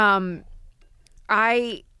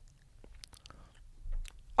I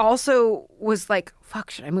also was like, fuck,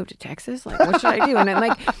 should I move to Texas? Like, what should I do? And then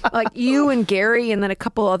like you and Gary and then a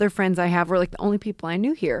couple other friends I have were like the only people I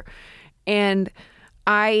knew here. And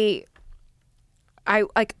I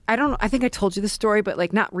don't know, I think I told you the story, but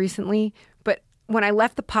like not recently, but when I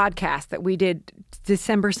left the podcast that we did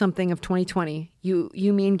December something of 2020, you,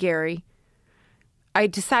 me and Gary, I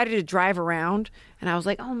decided to drive around and I was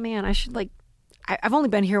like, oh man, I should like, I've only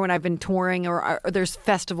been here when I've been touring or there's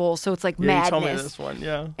festivals, so it's like madness. You told me this one,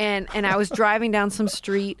 yeah. And I was driving down some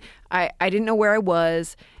street. I didn't know where I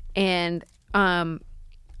was, and I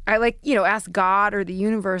like asked God or the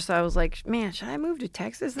universe. I was like, man, should I move to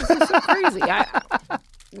Texas? This is so crazy.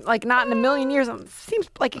 Like not in a million years. It seems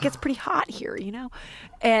like it gets pretty hot here,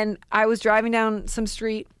 And I was driving down some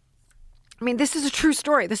street. I mean, this is a true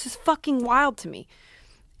story. This is fucking wild to me.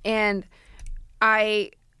 And I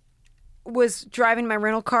was driving my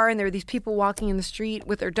rental car and there were these people walking in the street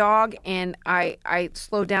with their dog, and I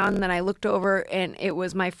slowed down and then I looked over and it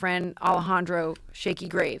was my friend Alejandro Shaky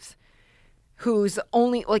Graves, who's the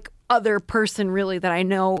only like other person really that I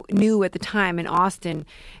knew at the time in Austin.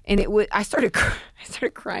 And I started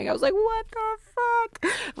crying. I was like, what the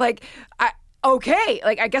fuck? Like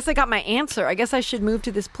I guess I got my answer. I guess I should move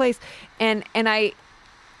to this place. And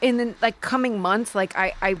in the like coming months, like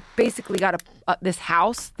I basically got this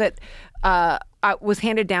house that was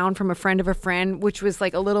handed down from a friend of a friend, which was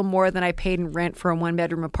like a little more than I paid in rent for a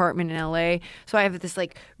 1-bedroom apartment in LA. So I have this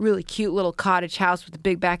like really cute little cottage house with a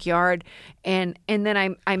big backyard. And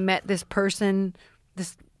then I met this person,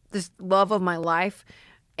 this love of my life,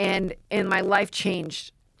 and my life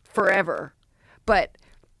changed forever. But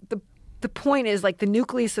the point is, like, the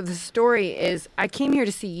nucleus of the story is I came here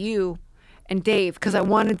to see you and Dave because I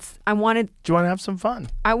wanted. Do you want to have some fun?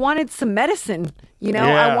 I wanted some medicine, Yeah.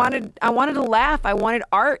 I wanted to laugh. I wanted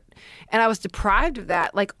art, and I was deprived of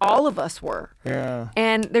that, like all of us were. Yeah.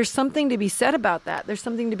 And there's something to be said about that. There's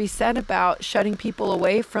something to be said about shutting people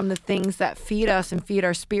away from the things that feed us and feed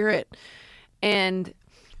our spirit. And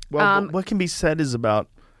what can be said is about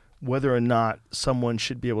whether or not someone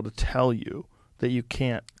should be able to tell you that you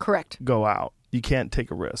can't go out, you can't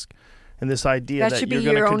take a risk. And this idea that should you're be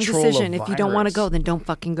going to your own control decision. a virus. If you don't want to go, then don't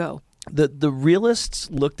fucking go. The realists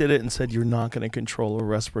looked at it and said, you're not going to control a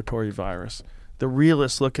respiratory virus. The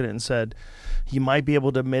realists look at it and said, you might be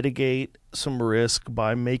able to mitigate some risk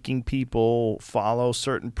by making people follow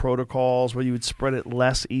certain protocols where you would spread it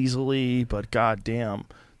less easily. But goddamn,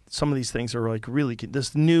 some of these things are like really,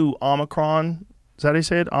 this new Omicron, is that how you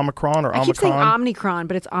say it? Omicron or Omicron? I keep saying Omnicron,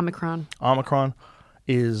 but it's Omicron. Omicron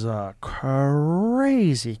is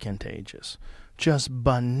crazy contagious. Just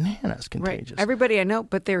bananas contagious. Right. Everybody I know,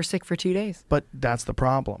 but they were sick for 2 days. But that's the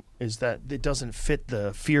problem, is that it doesn't fit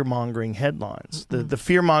the fear-mongering headlines. The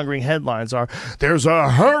fear-mongering headlines are, there's a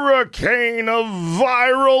hurricane of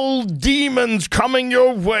viral demons coming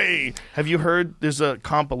your way. Have you heard? There's a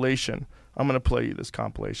compilation. I'm going to play you this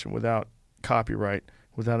compilation without copyright,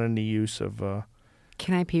 without any use of...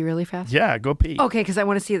 Can I pee really fast? Yeah, go pee. Okay, because I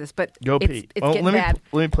want to see this, but go pee. It's getting bad.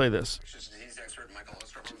 Let me play this.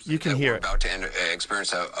 You can hear it. We're about to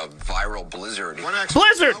experience a viral blizzard.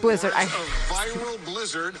 Blizzard! A viral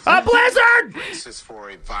blizzard. A blizzard! This is for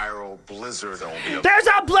a viral blizzard. There's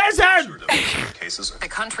a blizzard! The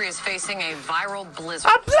country is facing a viral blizzard.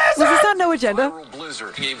 A blizzard! Was this on No Agenda?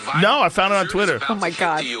 No, I found it on Twitter. Oh my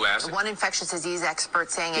God. One infectious disease expert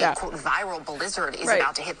saying a, quote, viral blizzard is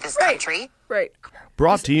about to hit this Right. country. Right.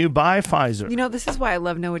 Brought to you by Pfizer. This is why I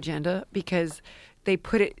love No Agenda, because they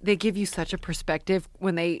give you such a perspective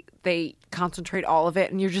when they concentrate all of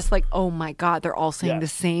it, and you're just like, oh my God, they're all saying the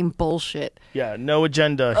same bullshit. Yeah, No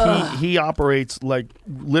Agenda. He operates like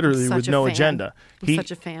literally with no agenda. I'm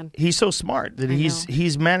such a fan. He's so smart that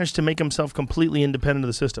he's managed to make himself completely independent of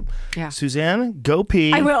the system. Yeah. Suzanne, go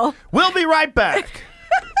pee. I will. We'll be right back.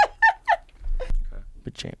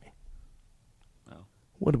 But Jamie,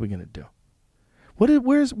 what are we gonna do?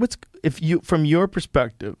 From your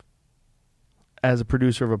perspective, as a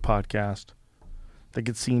producer of a podcast that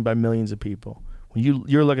gets seen by millions of people, when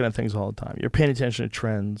you're looking at things all the time, you're paying attention to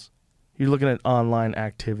trends, you're looking at online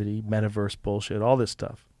activity, metaverse bullshit, all this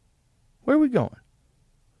stuff. Where are we going?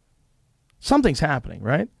 Something's happening,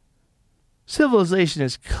 right? Civilization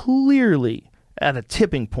is clearly at a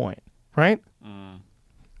tipping point, right?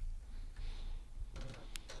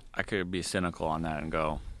 I could be cynical on that and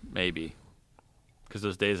go, maybe. Because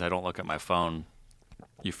those days I don't look at my phone,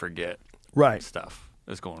 you forget. Right. Stuff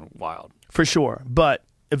is going wild. For sure. But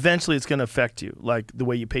eventually it's going to affect you. Like the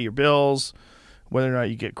way you pay your bills, whether or not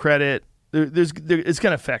you get credit. It's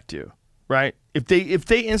going to affect you, right? If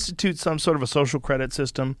they institute some sort of a social credit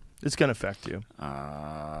system, it's going to affect you.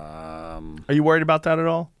 Are you worried about that at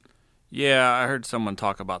all? Yeah, I heard someone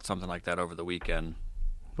talk about something like that over the weekend.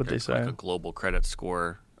 What'd they say? Like a global credit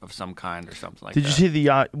score of some kind or something like Did that. you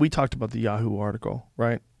see we talked about the Yahoo article,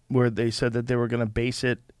 right? Where they said that they were going to base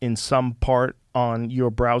it in some part on your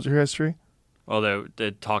browser history. Well,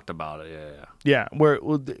 they talked about it, yeah. Yeah, where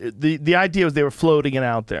the idea was they were floating it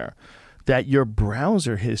out there that your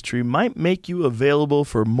browser history might make you available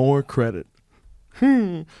for more credit.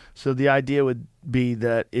 So the idea would be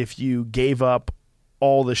that if you gave up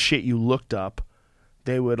all the shit you looked up,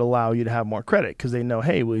 they would allow you to have more credit because they know,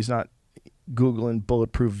 hey, well, he's not Googling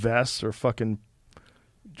bulletproof vests or fucking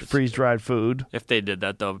freeze-dried food. If they did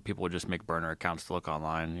that, though, people would just make burner accounts to look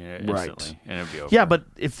online instantly, Right. and it'd be over. Yeah, but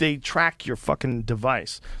if they track your fucking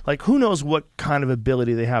device, like who knows what kind of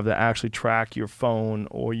ability they have to actually track your phone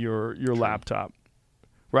or your laptop,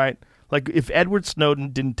 right? Like if Edward Snowden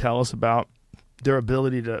didn't tell us about their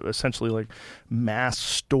ability to essentially like mass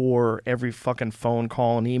store every fucking phone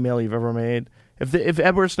call and email you've ever made. If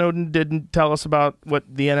Edward Snowden didn't tell us about what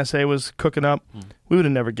the NSA was cooking up, we would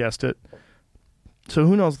have never guessed it. So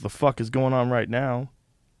who knows what the fuck is going on right now?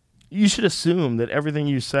 You should assume that everything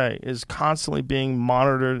you say is constantly being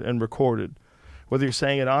monitored and recorded. Whether you're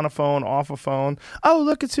saying it on a phone, off a phone. Oh,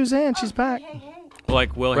 look at Suzanne. She's back.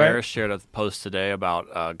 Like Will Right. Harris shared a post today about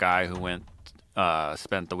a guy who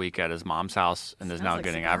spent the week at his mom's house and is now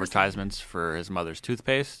getting advertisements for his mother's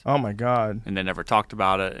toothpaste. Oh, my God. And they never talked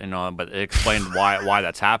about it, but it explained why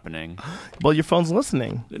that's happening. Well, your phone's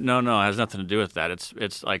listening. No, it has nothing to do with that.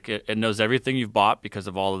 It's like it knows everything you've bought because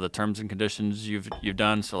of all of the terms and conditions you've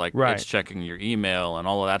done. So like Right. it's checking your email and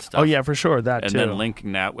all of that stuff. Oh, yeah, for sure. That and too. then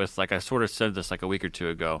linking that with, like I sort of said this like a week or two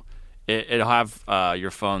ago, it'll have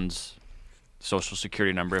your phone's social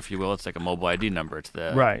security number, if you will. It's like a mobile ID number. It's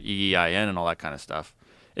the Right. EIN and all that kind of stuff.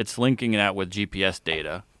 It's linking that with GPS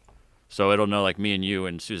data. So it'll know like me and you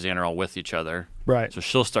and Suzanne are all with each other. Right. So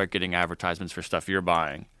she'll start getting advertisements for stuff you're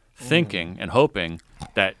buying, thinking and hoping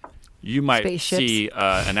that you might Spaceships. see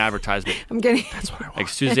an advertisement. I'm getting. That's what I want. Like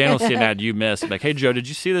Suzanne will see an ad you missed. Like, hey, Joe, did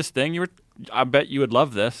you see this thing? I bet you would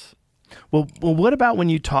love this. Well, what about when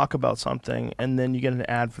you talk about something and then you get an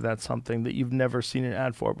ad for that something that you've never seen an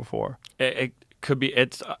ad for before? It could be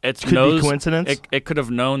it's Could be coincidence? It could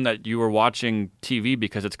have known that you were watching TV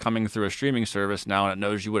because it's coming through a streaming service now, and it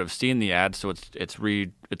knows you would have seen the ad, so it's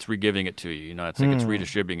re-giving it to you. You know, it's like it's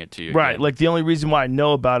redistributing it to you. Right. again. Like the only reason why I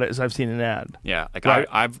know about it is I've seen an ad. Yeah, like Right.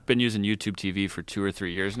 I've been using YouTube TV for 2 or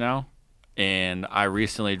 3 years now, and I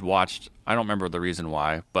recently watched. I don't remember the reason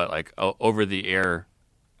why, but like over the air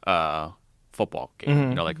football game.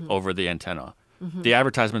 You know, like over the antenna. The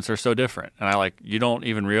advertisements are so different, and you don't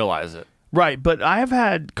even realize it. Right, but I have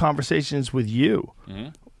had conversations with you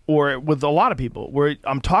or with a lot of people where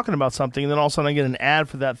I'm talking about something and then all of a sudden I get an ad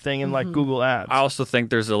for that thing in like Google Ads. I also think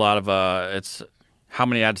there's a lot of it's how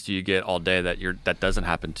many ads do you get all day that doesn't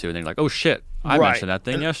happen to, and then you're like, oh shit, I Right. mentioned that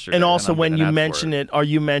thing yesterday. And also I'm when getting you an ad for mention it, are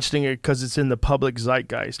you mentioning it because it's in the public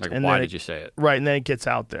zeitgeist? Like, and why then did you say it? Right, and then it gets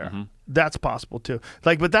out there. That's possible too.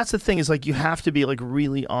 Like, but that's the thing is like you have to be like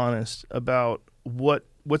really honest about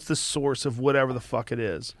what's the source of whatever the fuck it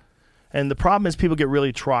is. And the problem is people get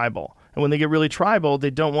really tribal. And when they get really tribal, they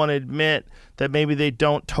don't want to admit that maybe they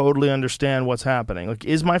don't totally understand what's happening. Like,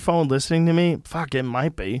 is my phone listening to me? Fuck, it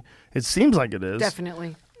might be. It seems like it is.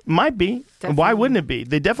 Definitely. Might be. Definitely. Why wouldn't it be?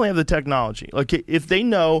 They definitely have the technology. Like, if they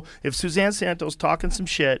know, if Suzanne Santo's talking some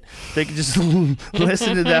shit, they can just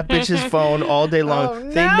listen to that bitch's phone all day long. Oh,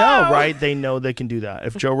 They no. know, right? They know they can do that.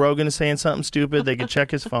 If Joe Rogan is saying something stupid, they can check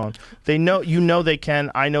his phone. They know, you know they can.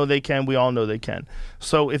 I know they can. We all know they can.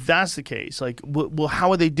 So if that's the case, like, well, how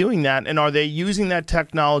are they doing that? And are they using that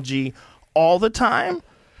technology all the time?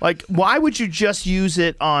 Like, why would you just use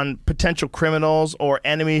it on potential criminals or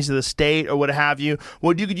enemies of the state or what have you?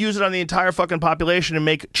 Well, you could use it on the entire fucking population and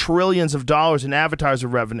make trillions of dollars in advertiser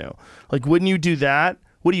revenue. Like, wouldn't you do that?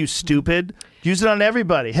 What are you, stupid? Use it on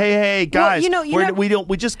everybody. Hey, guys,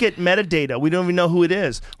 we just get metadata. We don't even know who it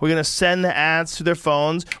is. We're going to send the ads to their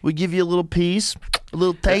phones. We give you a little piece, a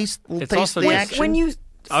little taste, a little It's taste also of the just- action. When you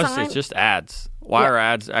I would say sign- it's just ads. Why are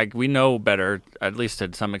ads? We know better, at least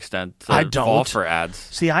to some extent, to I don't. fall for ads.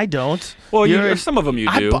 See, I don't. Well, You're- some of them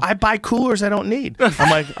you do. I buy coolers I don't need. I'm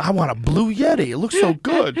like, I want a blue Yeti. It looks so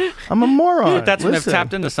good. I'm a moron. That's when they've Listen,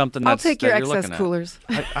 tapped into something. I'll That's, take your that you're excess looking at. coolers.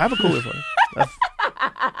 I have a cooler for you.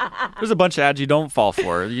 There's a bunch of ads you don't fall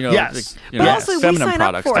for. You know, Yes. like, you But know, also we feminine sign up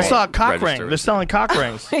products. for I it. don't saw a cock register ring. with They're selling cock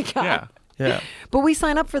rings. My God. Yeah. Yeah. But we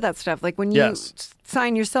sign up for that stuff. Like when you Yes.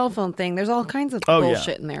 sign your cell phone thing. There's all kinds of Oh,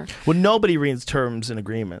 bullshit yeah. in there. Well, nobody reads terms and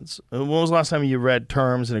agreements. When was the last time you read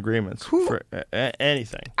terms and agreements for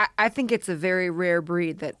anything? I think it's a very rare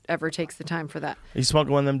breed that ever takes the time for that. Are you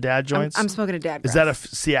smoking one of them dad joints? I'm smoking a dad. Is that a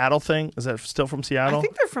Seattle thing? Is that still from Seattle? I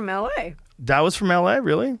think they're from L.A. That was from L.A.,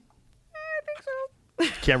 really? I think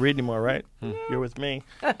so. Can't read anymore, right? You're with me.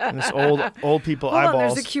 And this old people Hold on,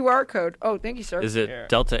 eyeballs. there's a QR code. Oh, thank you, sir. Is it Here.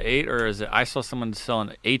 Delta 8 or is it? I saw someone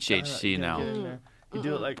selling HHC now. Get in there. You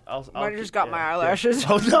do it like I'll Might have just got my eyelashes.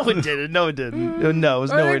 Oh no, it didn't. No, it didn't. No, it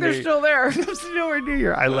was I nowhere think they're near. still there. It's nowhere near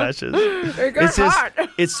your eyelashes. It got hot.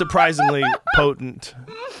 It's surprisingly potent.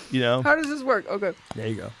 You know. How does this work? Okay. There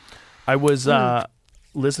you go. I was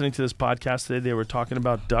listening to this podcast today. They were talking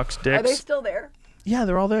about ducks' dicks. Are they still there? Yeah,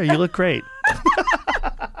 they're all there. You look great.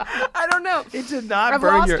 I don't know. It did not I've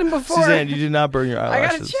burn lost your them before. Suzanne, you did not burn your I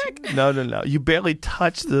gotta eyelashes. check. No. You barely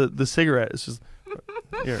touched the cigarette. It's just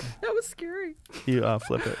here. That was scary. You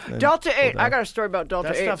flip it. and Delta pull 8. down. I got a story about Delta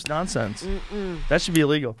That 8. stuff's nonsense. That should be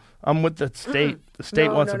illegal. I'm with the state. The state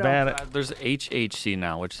No, wants no, to no. ban it. There's HHC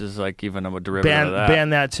now, which is like even a derivative of that. Ban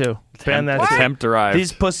that too. Ban that too. Hemp derived.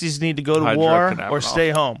 These pussies need to go to war Hydrocannabinol. or stay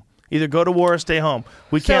home. Either go to war or stay home.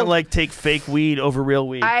 We can't like take fake weed over real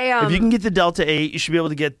weed. If you can get the Delta 8, you should be able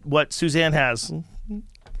to get what Suzanne has.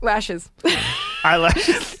 Lashes.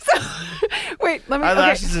 Eyelashes. Wait, let me.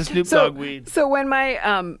 Eyelashes and Snoop Dogg weed. So when my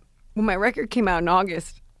record came out in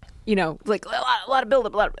August, like a lot of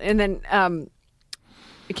buildup, and then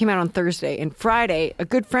it came out on Thursday and Friday. A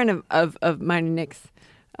good friend of mine and Nick's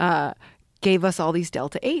gave us all these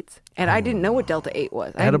Delta 8s, and I didn't know what Delta 8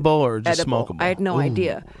 was. Edible or just Edible. smokable? I had no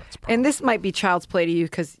idea. And this might be child's play to you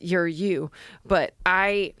because you're you, but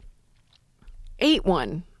I ate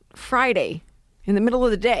one Friday in the middle of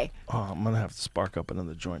the day. Oh, I'm going to have to spark up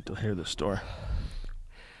another joint to hear this story.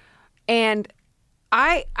 And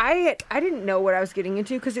I didn't know what I was getting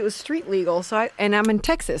into because it was street legal. And I'm in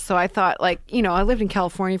Texas, so I thought I lived in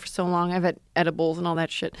California for so long. I've had edibles and all that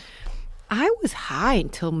shit. I was high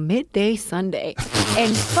until midday Sunday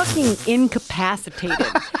and fucking incapacitated.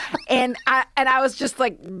 and I was just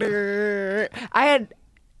like, brrr.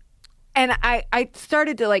 I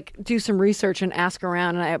started to do some research and ask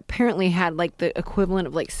around, and I apparently had the equivalent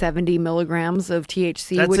of 70 milligrams of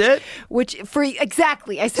THC. That's Which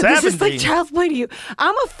exactly. I said, this is 70? child's play to you.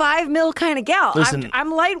 I'm a 5 mil kind of gal. Listen,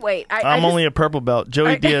 I'm lightweight. I'm only a purple belt.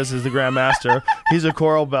 Joey Diaz is the grandmaster. He's a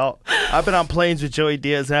coral belt. I've been on planes with Joey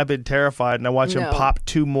Diaz, and I've been terrified, and I watch him pop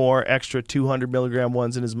 2 more extra 200 milligram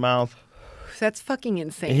ones in his mouth. That's fucking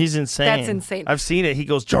insane. And he's insane. That's insane. I've seen it. He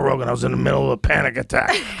goes, Joe Rogan, I was in the middle of a panic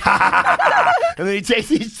attack. And then he takes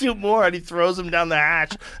these 2 more and he throws them down the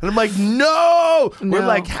hatch. And I'm like, no!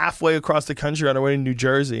 We're halfway across the country on our way to New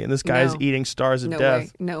Jersey, and this guy is eating stars of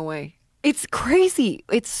death. No way. It's crazy.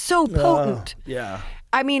 It's so potent. Yeah.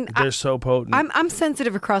 I mean, They're so potent. I'm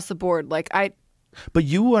sensitive across the board. But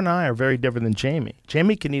you and I are very different than Jamie.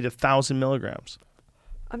 Jamie can eat 1,000 milligrams.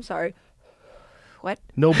 I'm sorry. What?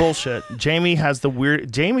 No bullshit. Jamie has the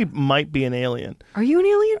weird. Jamie might be an alien. Are you an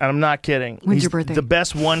alien? And I'm not kidding. When's He's your birthday? the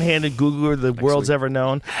best one-handed Googler the world's ever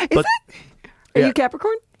known. Is it? Are you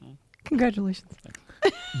Capricorn? Congratulations.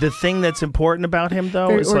 The thing that's important about him, though,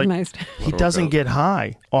 Very is organized. he doesn't get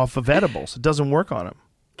high off of edibles. It doesn't work on him.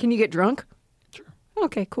 Can you get drunk? Sure.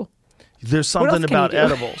 Okay, cool. There's What else something can you about do?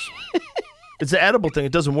 edibles. It's an edible thing.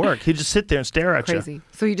 It doesn't work. He just sit there and stare at you. Crazy.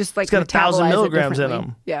 So you just It's got 1,000 metabolize it milligrams in differently.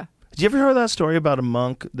 him. Yeah. Did you ever hear that story about a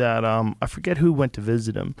monk that I forget who went to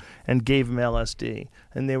visit him and gave him LSD,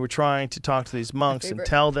 and they were trying to talk to these monks and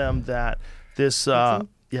tell them that this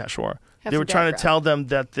yeah, sure. They were trying to tell them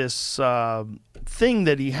that this thing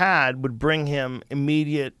that he had would bring him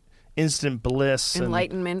immediate instant bliss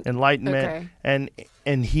Enlightenment. and Okay.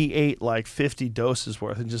 and he ate 50 doses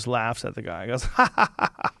worth and just laughs at the guy. He goes, ha ha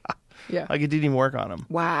ha ha. Yeah. It didn't even work on him.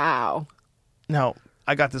 Wow. Now,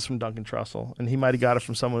 I got this from Duncan Trussell, and he might have got it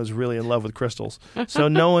from someone who's really in love with crystals. So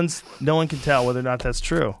no one can tell whether or not that's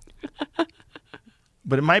true.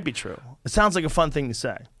 But it might be true. It sounds like a fun thing to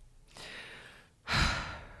say.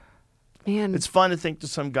 Man. It's fun to think to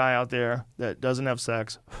some guy out there that doesn't have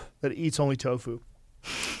sex, that eats only tofu,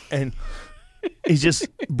 and he's just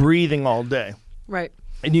breathing all day. Right.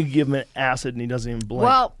 And you give him an acid, and he doesn't even blink.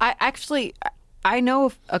 Well, I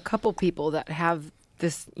know a couple people that have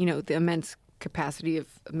this, the immense capacity of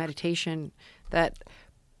meditation that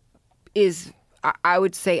is, I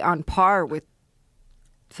would say, on par with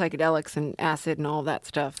psychedelics and acid and all that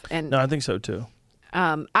stuff. And no, I think so too.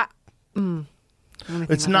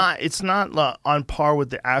 It's not on par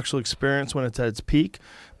with the actual experience when it's at its peak,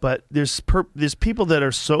 but there's people that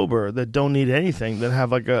are sober that don't need anything, that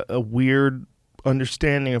have a weird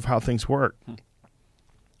understanding of how things work.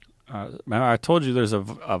 Remember, I told you there's a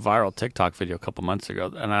viral TikTok video a couple months ago,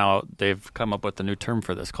 and now they've come up with a new term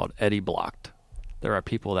for this called Eddie blocked. There are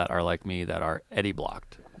people that are like me that are Eddie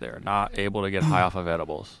blocked. They're not able to get high off of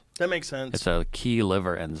edibles. That makes sense. It's a key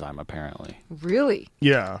liver enzyme, apparently. Really?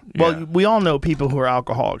 Yeah. Well, we all know people who are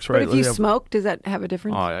alcoholics, right? But if you smoke, does that have a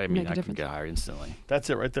difference? Oh, I mean, Make a I can difference? get higher instantly. That's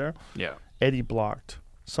it right there. Yeah. Eddie blocked.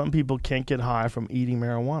 Some people can't get high from eating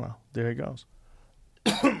marijuana. There he goes.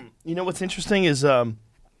 You know what's interesting is, I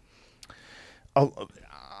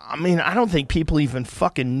mean, I don't think people even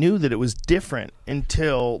fucking knew that it was different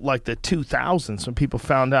until like the 2000s when people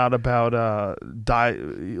found out about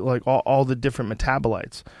like all the different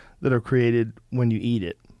metabolites that are created when you eat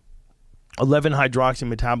it. 11-hydroxy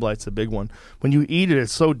metabolites, the big one. When you eat it,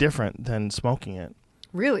 it's so different than smoking it.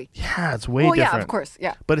 Really? Yeah, it's way well, different. yeah, of course,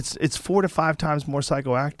 yeah. But it's 4 to 5 times more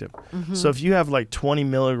psychoactive. Mm-hmm. So if you have like 20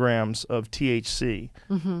 milligrams of THC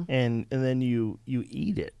and then you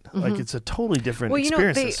eat it, like it's a totally different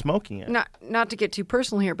experience than smoking it. Not to get too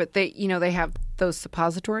personal here, but they have those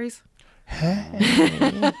suppositories.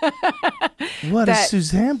 Hey, what has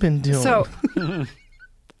Suzanne been doing? So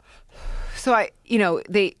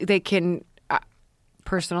they can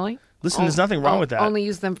personally. Listen, there's nothing wrong with that. Only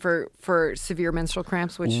use them for severe menstrual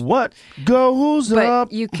cramps, which what goes but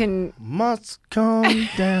up you can must come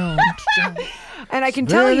down. And I can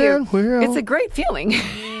tell you, will. it's a great feeling.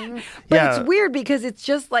 But Yeah. it's weird because it's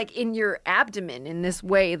just like in your abdomen in this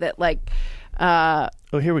way that like. Oh,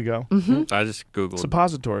 here we go. I just Googled.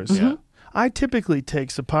 Suppositories. Yeah. I typically take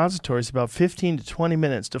suppositories about 15 to 20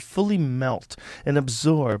 minutes to fully melt and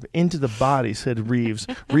absorb into the body, said Reeves.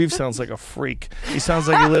 Reeves sounds like a freak. He sounds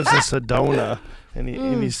like he lives in Sedona and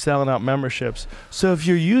he's selling out memberships. So if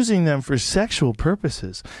you're using them for sexual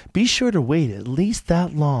purposes, be sure to wait at least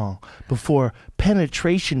that long before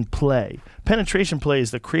penetration play. Penetration play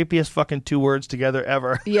is the creepiest fucking 2 words together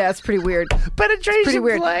ever. Yeah, it's pretty weird. Penetration Pretty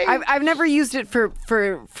weird. play. I've never used it for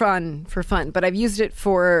fun, but I've used it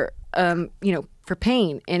for for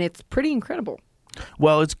pain, and it's pretty incredible.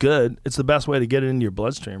 Well, it's good. It's the best way to get it into your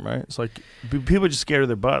bloodstream, right? It's like people are just scared of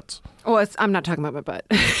their butts. Oh, I'm not talking about my butt.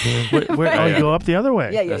 You go up the other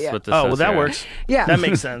way. Yeah. That's what this Oh, says well, that here. works. Yeah. That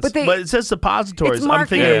makes sense. But But it says suppositories. It's I'm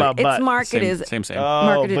marketed. thinking about butt. It's marketed Same. Oh,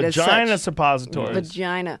 marketed as vagina such. suppositories.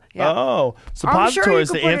 Vagina. Yeah. Oh, I'm sure you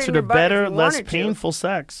suppositories, could the put it answer in to your butt better, if you less wanted to. painful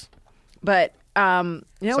sex. But that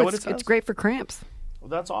what it it's says? great for cramps. Well,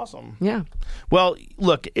 that's awesome. Yeah. Well,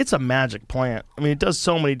 look, it's a magic plant. I mean, it does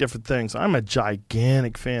so many different things. I'm a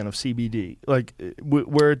gigantic fan of CBD. Like,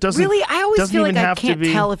 where it doesn't Really, I always doesn't feel like even I have to can't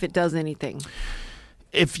be- tell if it does anything.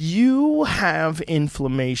 If you have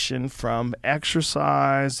inflammation from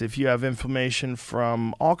exercise, if you have inflammation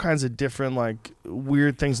from all kinds of different like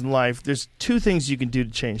weird things in life, there's 2 things you can do to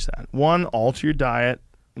change that. One, alter your diet.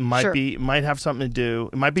 Might have something to do.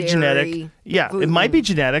 It might be Dairy, genetic. Yeah, gluten. it might be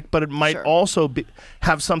genetic, but it might Sure. also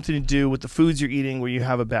have something to do with the foods you're eating where you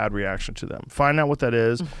have a bad reaction to them. Find out what that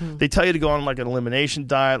is. They tell you to go on like an elimination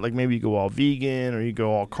diet, like maybe you go all vegan or you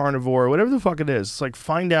go all carnivore, whatever the fuck it is. It's like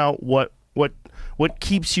find out what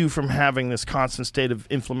keeps you from having this constant state of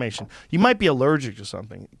inflammation. You might be allergic to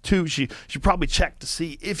something. 2, you should probably check to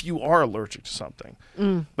see if you are allergic to something.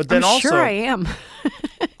 But then I'm also, sure I am.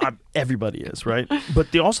 everybody is, right?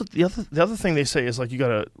 But the other thing they say is like you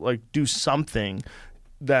gotta like do something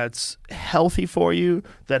that's healthy for you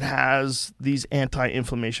that has these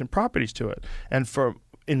anti-inflammation properties to it. And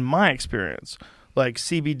in my experience, like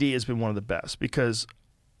CBD has been one of the best because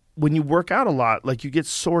when you work out a lot, like you get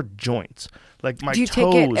sore joints. Like my Do you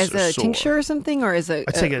toes take it as are a sore. tincture or something, or as I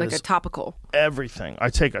take it like as a topical? Everything. I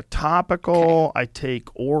take a topical. I take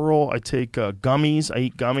oral. I take gummies. I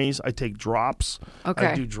eat gummies. I take drops. Okay.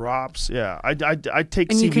 I do drops. Yeah. I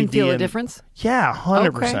take And CBD. you can feel a difference? Yeah,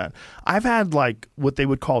 100%. Okay. I've had like what they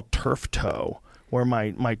would call turf toe, where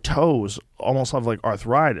my toes almost have like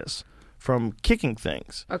arthritis from kicking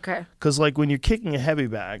things. Okay. Because, like, when you're kicking a heavy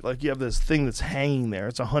bag, like, you have this thing that's hanging there.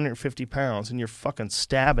 It's 150 pounds, and you're fucking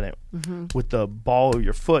stabbing it with the ball of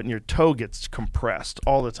your foot, and your toe gets compressed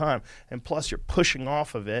all the time. And plus, you're pushing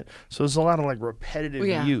off of it. So there's a lot of, like, repetitive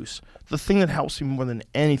use. The thing that helps me more than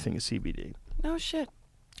anything is CBD. No shit.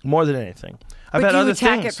 More than anything. I've But had you other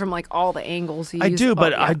attack things. it from, like, all the angles. I do,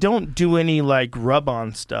 but I don't do any, like,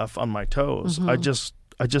 rub-on stuff on my toes. I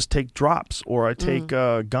just take drops, or I take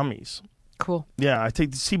gummies. Cool. Yeah, I take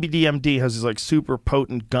the CBDMD has these like super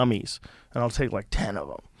potent gummies, and I'll take like 10 of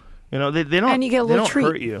them. You know, they don't. And you get a they little don't treat.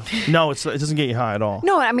 hurt you. No, it doesn't get you high at all.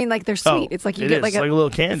 No, I mean like they're sweet. It's like you get like a little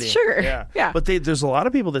candy. It's sugar. Yeah. But there's a lot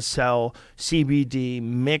of people that sell CBD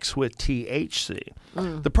mixed with THC.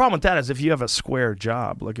 The problem with that is if you have a square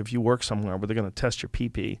job, like if you work somewhere where they're going to test your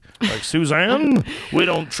pee-pee, like Suzanne, we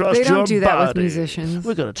don't trust your body. They don't do that with musicians.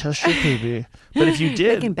 We're going to test your pee-pee. But if you They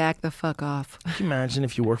did, can back the fuck off. can you imagine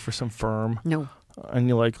if you work for some firm? No. And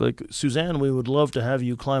you're like Suzanne, we would love to have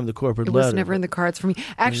you climb the corporate It ladder. was never in the cards for me.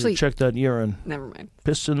 Actually, check that urine. never mind.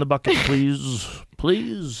 Piss in the bucket, please,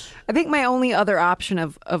 please. I think my only other option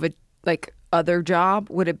of a like other job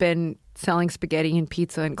would have been selling spaghetti and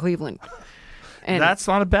pizza in Cleveland. And That's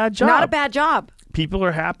not a bad job. not a bad job. People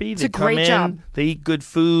are happy. They a come great in. job. They eat good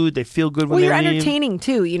food. They feel good when Well, you're they leave. entertaining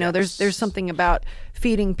too. You know, there's something about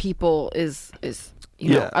feeding people is you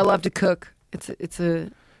know. Yeah. I love to cook. It's a It's a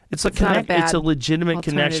It's not a connect. It's a bad legitimate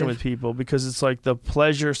connection alternative. with people because it's like the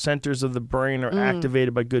pleasure centers of the brain are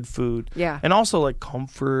activated by good food. Yeah. and also like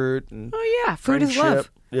comfort and oh yeah, food is friendship.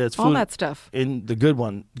 love. Yeah, it's All food. that stuff. In the good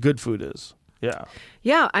one, good food is. Yeah,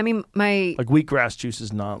 Yeah, I mean my like wheatgrass juice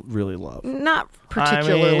is not really love. not I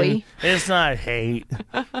particularly. mean, it's not hate.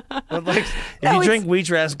 But like, if No, you it's drink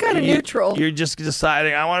wheatgrass, kinda neutral. You're just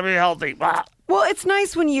deciding I want to be healthy. Ah. Well, it's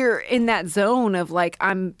nice when you're in that zone of like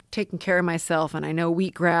I'm taking care of myself, and I know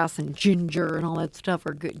wheatgrass and ginger and all that stuff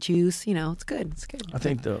are good juice. You know, it's good. It's good. I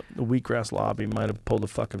think the wheatgrass lobby might have pulled a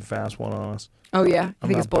fucking fast one on us. Oh yeah, I I'm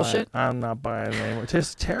think it's not buying- bullshit. I'm not buying it anymore. It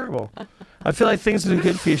tastes terrible. I feel like things that are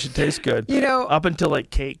good for you should taste good. You know- up until like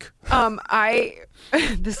cake. I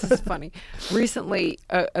this is funny. Recently,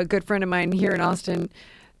 a good friend of mine here in Austin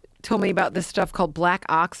told me about this stuff called black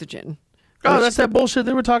oxygen. Oh, that's that bullshit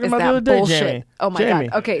they were talking Is about the that other day, bullshit? Jamie. Oh my Jamie.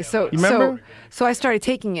 god. Okay, so You remember? so I started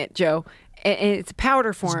taking it, Joe, and it's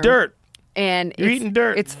powder form. It's dirt. And You're it's, eating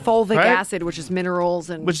dirt, It's fulvic right? acid, which is minerals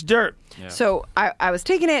and Which dirt? So I was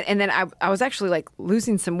taking it, and then I was actually like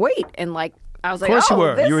losing some weight, and like I was Of like, course oh, you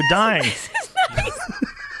were. this You were is- dying. this is nice.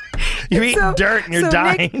 You're eating dirt and you're so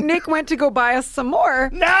dying. Nick went to go buy us some more.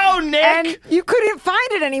 No, Nick. And you couldn't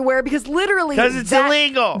find it anywhere because literally 'Cause it's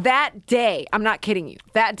illegal. That day, I'm not kidding you.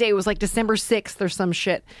 That day was like December 6th or some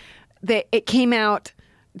shit. That it came out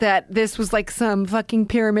that this was like some fucking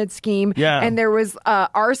pyramid scheme. Yeah. And there was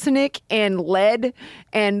arsenic and lead,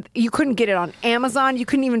 and you couldn't get it on Amazon. You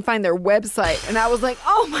couldn't even find their website. And I was like,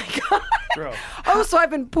 oh my god. Bro. Oh, so I've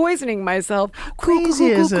been poisoning myself. Cool,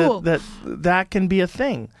 Crazy cool, is cool. it that can be a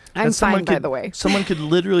thing? I'm That someone fine, by could- the way. Someone could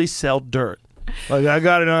literally sell dirt. Like, I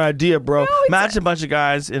got an idea, bro. it's Imagine a bunch of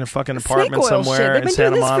guys in a fucking Snake apartment oil shit. somewhere They've in been Santa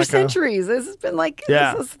doing this Monica. for centuries. This has been like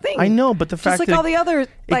Yeah. this is the thing. I know, but the Just fact like that all the other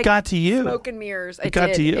like, got to you. smoke and mirrors. It got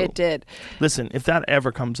did. to you. It did. Listen, if that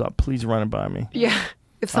ever comes up, please run it by me. Yeah.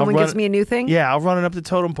 If someone run gives it- me a new thing, Yeah, I'll run it up the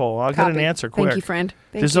totem pole. I'll get an Copy. answer quick. Thank you, friend.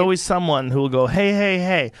 Thank There's you. always someone who will go, hey, hey,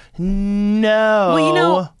 hey. No. Well, you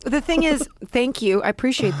know, the thing is, thank you. I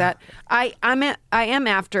appreciate that. I am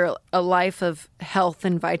after a life of health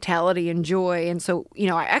and vitality and joy, and so you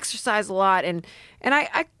know, I exercise a lot, and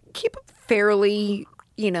I keep a fairly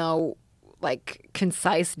like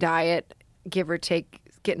concise diet, give or take,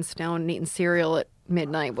 getting stoned and eating cereal at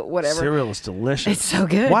midnight, but whatever. Cereal is delicious. It's so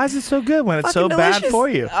good. Why is it so good when it's so Fucking bad delicious. for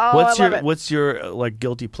you? Oh, I love it. What's your like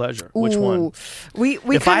guilty pleasure? Which one? Ooh. We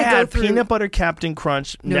If I kinda go had through, peanut butter Captain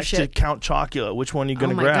Crunch No next to shit. Count Chocula, which one are you Oh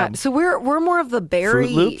gonna my grab? god! So we're more of the berry,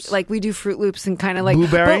 Fruit Loops? like we do Fruit Loops and kind of like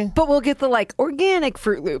Blueberry? but we'll get the like organic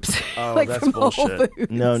Fruit Loops, Oh, like that's from Whole bullshit.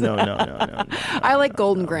 Foods. No. I like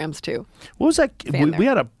Golden Grams too. What was that? Fan We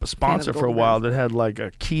there. had a sponsor the for a Golden while Grams. that had like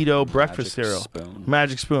a keto breakfast cereal. Spoon.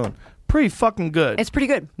 Magic Spoon. Pretty fucking good. It's pretty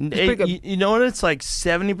good. It's pretty good. You know what? It's like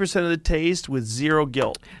 70% of the taste with zero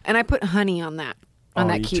guilt. And I put honey on that Oh,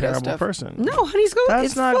 that you keto terrible stuff. person. No, honey's good. That's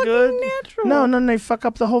it's not fucking good. Natural. No, they fuck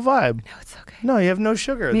up the whole vibe. No, it's okay. No, you have no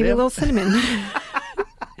sugar. Maybe They a have- little cinnamon.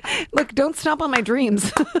 Look, don't stomp on my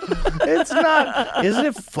dreams. It's not. Isn't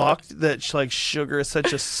it fucked that like sugar is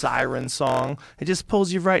such a siren song? It just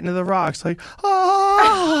pulls you right into the rocks. Like,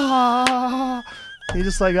 ah. You're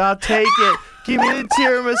just like, I'll take it. Give me the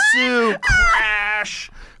tiramisu. Crash.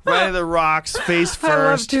 Right into the rocks, face I love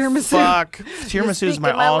first. tiramisu. Fuck. Tiramisu is speaking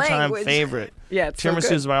my my all-time language. favorite. Yeah, it's so Tiramisu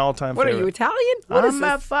good. is my all-time What favorite. are you, Italian? What is I'm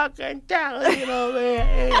a this? fucking Italian over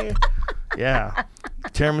here. Yeah.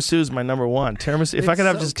 Tiramisu is my number one. Tiramisu. If I It's could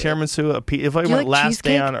have so just good. tiramisu, if I you went like last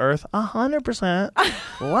day cheesecake? on earth, 100%.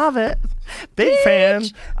 Love it. Big fan.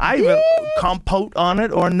 I even compote on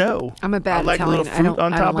it or no. I'm a bad I like Italian. a little fruit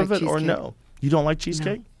on I don't top like of it or cheesecake. no. You don't like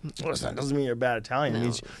cheesecake? Listen, that doesn't mean you're a bad Italian. It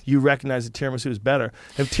means you recognize that tiramisu is better.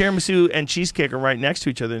 If tiramisu and cheesecake are right next to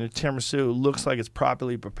each other and the tiramisu looks like it's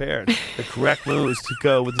properly prepared, the correct move is to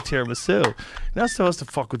go with the tiramisu. You're not supposed to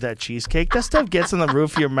fuck with that cheesecake. That stuff gets on the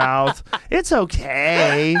roof of your mouth. It's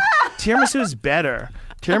okay. Tiramisu is better.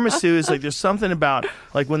 Tiramisu is like, there's something about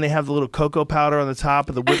like when they have the little cocoa powder on the top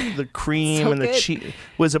of the cream So and the good. cheese.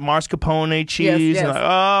 Was it mascarpone cheese? Yes. And like,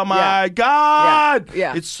 oh my God.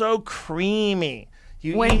 Yeah. It's so creamy.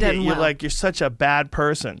 You When eat done it, you're well. like, you're such a bad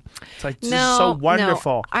person. It's like, this is No, so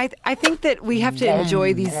wonderful. No. I think that we have to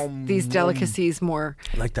enjoy these delicacies more.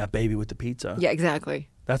 Like that baby with the pizza. Yeah, exactly.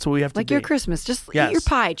 That's what we have to Like be. your Christmas. Just Yes. eat your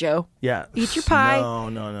pie, Joe. Yeah. Eat your pie. No.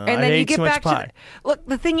 And I then ate you get too much back pie. to look.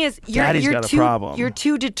 The thing is, Daddy's you're got a too problem. you're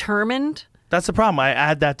too determined. That's the problem. I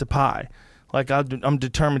add that to pie. Like I'm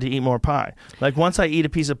determined to eat more pie. Like once I eat a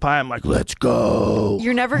piece of pie, I'm like, let's go.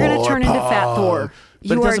 You're never going to More turn into Fat pie. Thor.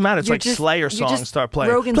 But it doesn't matter. It's you're like Slayer you're songs just start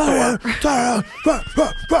playing. Rogan Thor.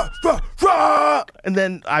 And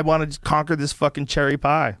then I want to conquer this fucking cherry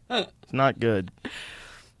pie. It's not good.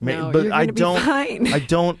 No, But you're I gonna be don't. fine. I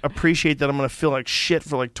don't appreciate that I'm going to feel like shit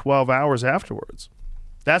for like 12 hours afterwards.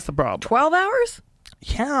 That's the problem. 12 hours?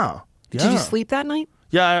 Yeah. Did you sleep that night?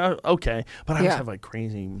 Yeah. Okay. But I always Yeah. have like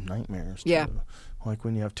crazy nightmares. Yeah. Too. Like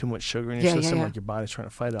when you have too much sugar in your system, Yeah. like your body's trying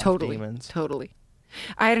to fight off Totally. demons. Totally.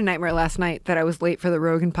 I had a nightmare last night that I was late for the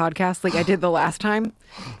Rogan podcast, like I did the last time,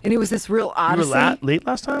 and it was this real You odyssey. were late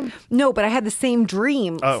last time? No, but I had the same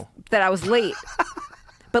dream that I was late.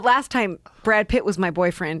 But last time, Brad Pitt was my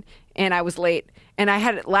boyfriend, and I was late. And I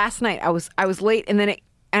had it last night. I was late, and then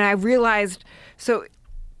I realized. So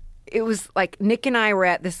it was like Nick and I were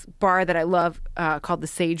at this bar that I love called the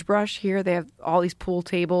Sagebrush here. They have all these pool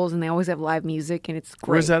tables, and they always have live music, and it's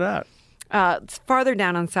great. Where's that at? It's farther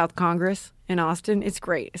down on South Congress in Austin. It's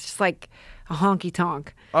great. It's just like a honky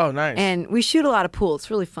tonk. Oh, nice. And we shoot a lot of pool. It's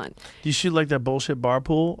really fun. Do you shoot like that bullshit bar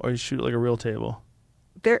pool, or you shoot like a real table?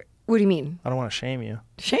 What do you mean? I don't want to shame you.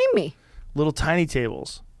 Shame me. Little tiny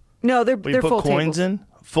tables. No, they're Where you put full coins tables. in?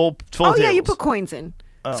 Full Oh tables. yeah, you put coins in.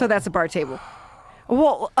 So that's a bar table.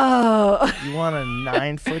 Well, You want a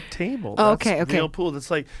 9-foot table. Oh, That's okay. real pool. That's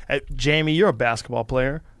like, Jamie, you're a basketball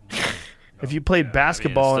player. If you played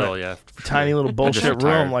basketball still, in a yeah. tiny little I just bullshit retired.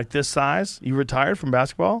 room like this size, you retired from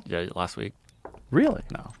basketball? Yeah, last week. Really?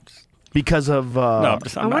 No. Because of No, uh,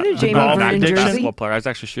 I'm wanted not, Jamie I'm not Vernon a jersey. basketball player. I was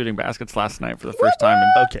actually shooting baskets last night for the first time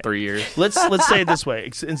in Okay. 3 years. let's say it this way.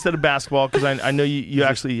 Instead of basketball, because I know you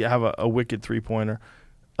actually have a wicked 3-pointer.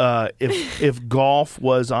 If golf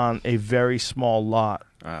was on a very small lot,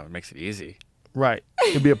 It makes it easy. right,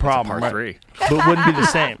 it'd be a problem. Par right? 3. But it wouldn't be the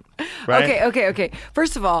same, right? Okay.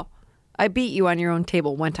 First of all, I beat you on your own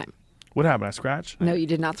table one time. What happened? I scratched? No, you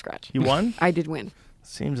did not scratch. You won? I did win.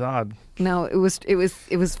 Seems odd. No, it was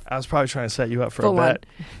I was probably trying to set you up for full a on. bet.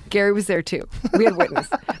 Gary was there too. We had witness.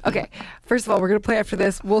 Okay. First of all, we're gonna play after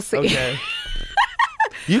this. We'll see. Okay.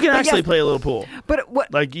 You can actually yes. play a little pool. But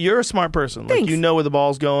what? Like, you're a smart person. Like, Thanks. you know where the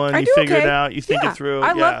ball's going. I You do figure okay. it out. You think Yeah. it through. I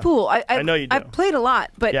Yeah. love pool. I know you do. I've played a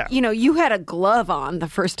lot, but Yeah. you had a glove on the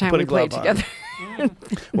first time Put we a glove played on. together.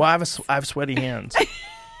 Well, I have sweaty hands.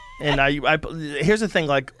 And here's the thing.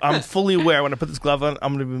 Like, I'm fully aware when I put this glove on,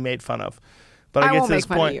 I'm going to be made fun of. But I I get won't to this make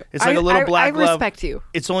fun of point. you. It's like a little black I glove. respect you.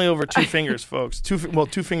 It's only over 2 fingers, folks. 2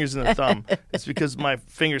 fingers and a thumb. It's because my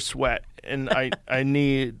fingers sweat, and I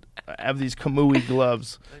have these Kamui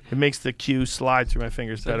gloves. It makes the cue slide through my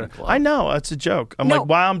fingers better. glove. I know, it's a joke. I'm No, like,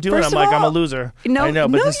 while I'm doing it, first I'm of like, I'm a all- loser. No, I know,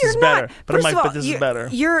 but no, this you're is better. not. But I'm First like, of all, but this is better.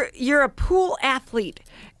 You're a pool athlete,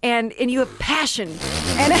 and you have passion,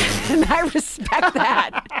 and I respect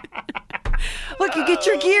that. Look, you get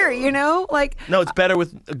your gear, like. No, it's better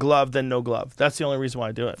with a glove than no glove. That's the only reason why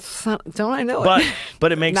I do it. Don't I know But it?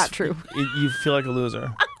 but it makes Not true. You feel like a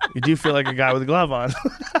loser. You do feel like a guy with a glove on.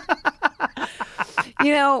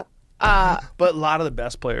 But a lot of the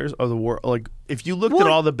best players of the world, like if you looked at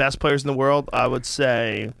all the best players in the world, I would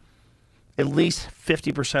say at least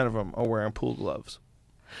 50% of them are wearing pool gloves.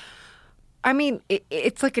 I mean,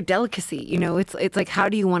 it's like a delicacy, It's like, how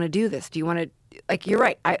do you want to do this? Do you want to, like, you're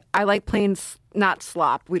right. I like playing not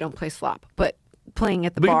slop. We don't play slop, but playing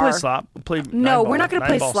at the We bar. can play slop. Play No, we're nine-ball- not going to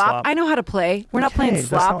play nine-ball slop. I know how to play. We're not playing Okay,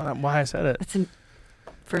 slop. That's not why I said it.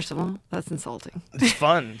 First of all, that's insulting. It's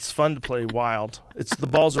fun. It's fun to play wild. The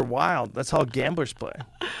balls are wild. That's how gamblers play.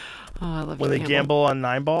 Oh, I love When to they gamble on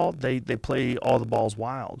 9-ball, they play all the balls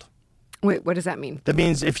wild. Wait, what does that mean? That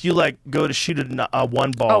means if you like go to shoot a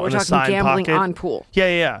one ball we're in a talking side gambling pocket, on pool.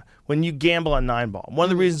 Yeah. When you gamble on 9-ball, one of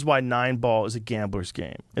the reasons why 9-ball is a gambler's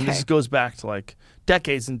game, and this goes back to like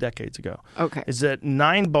decades and decades ago, is that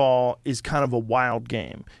 9-ball is kind of a wild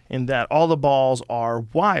game in that all the balls are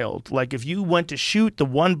wild. Like if you went to shoot the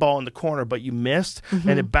one ball in the corner but you missed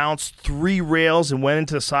and it bounced 3 rails and went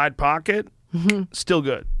into the side pocket, still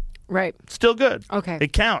good. Right. Still good. Okay.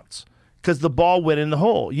 It counts. Because the ball went in the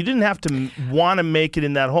hole. You didn't have to want to make it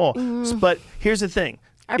in that hole. But here's the thing.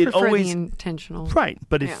 I prefer the intentional. Right.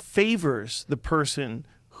 But it favors the person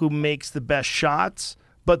who makes the best shots.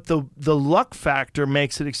 But the luck factor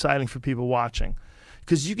makes it exciting for people watching.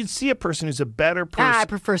 Because you can see a person who's a better person. I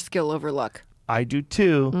prefer skill over luck. I do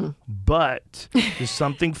too, but there's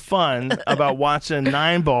something fun about watching a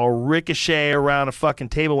 9-ball ricochet around a fucking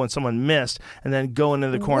table when someone missed and then go into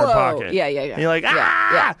the corner pocket. Yeah. And you're like,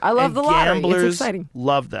 Yeah. I love the lottery. Gamblers It's exciting.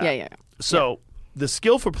 love that. Yeah. So the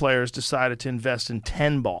skillful players decided to invest in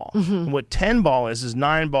 10-ball. And what 10-ball is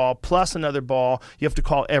 9-ball plus another ball. You have to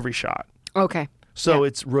call every shot. Okay. So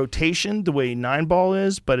it's rotation the way 9-ball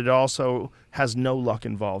is, but it also has no luck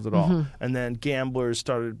involved at all. And then gamblers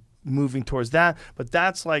started moving towards that, but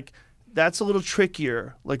that's a little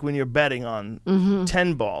trickier, like when you're betting on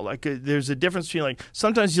 10-ball. Like there's a difference between like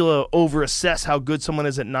sometimes you'll over-assess how good someone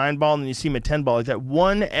is at 9-ball and then you see them at 10-ball. Like that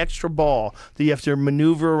one extra ball that you have to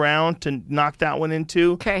maneuver around to knock that one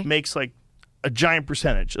into makes like a giant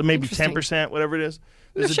percentage, maybe 10%, whatever it is.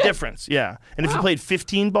 There's a difference, yeah. And if you played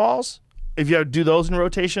 15 balls, if you had to do those in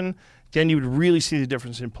rotation, then you would really see the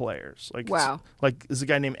difference in players. Like like there's a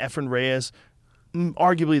guy named Efren Reyes,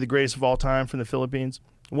 arguably the greatest of all time from the Philippines.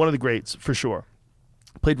 One of the greats, for sure.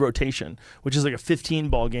 Played rotation, which is like a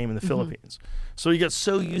 15-ball game in the Philippines. So you got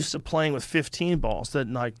so used to playing with 15 balls that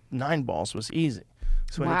like 9 balls was easy.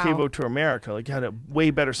 So when you came over to America, like you had a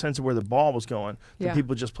way better sense of where the ball was going than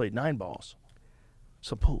people just played 9 balls.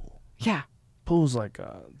 So pool. Yeah. Pool's like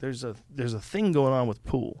there's a thing going on with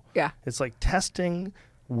pool. Yeah. It's like testing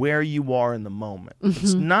where you are in the moment.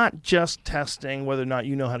 It's not just testing whether or not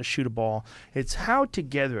you know how to shoot a ball. It's how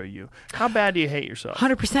together are you? How bad do you hate yourself?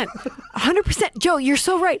 100%. 100%. Joe, you're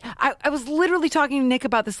so right. I was literally talking to Nick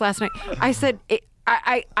about this last night. I said,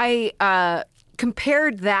 I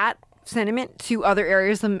compared that sentiment to other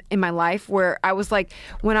areas in my life where I was like,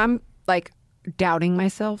 when I'm like doubting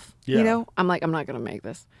myself, you know, I'm like, I'm not going to make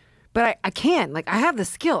this. But I can. Like, I have the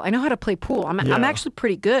skill. I know how to play pool. I'm actually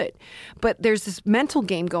pretty good. But there's this mental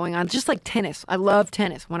game going on, just like tennis. I love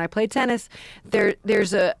tennis. When I play tennis,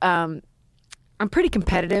 there's a I'm pretty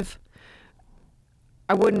competitive.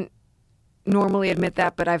 I wouldn't normally admit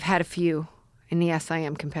that, but I've had a few. And yes, I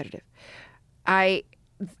am competitive. The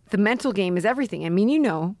mental game is everything. I mean, you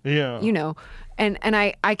know. And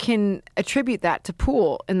I can attribute that to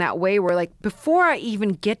pool in that way where, like, before I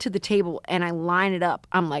even get to the table and I line it up,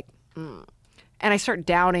 I'm like, and I start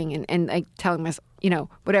doubting and like telling myself, you know,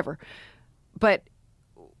 whatever. But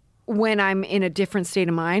when I'm in a different state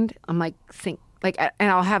of mind, I'm like, and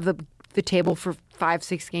I'll have the table for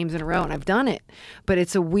 5-6 games in a row, and I've done it. But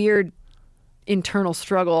it's a weird internal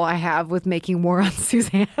struggle I have with making war on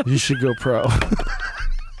Suzanne. You should go pro.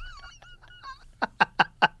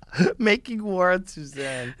 Making war on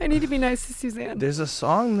Suzanne. I need to be nice to Suzanne. There's a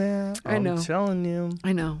song there. I know. I'm telling you.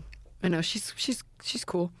 I know. She's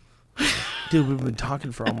cool. Dude, we've been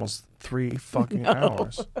talking for almost 3 fucking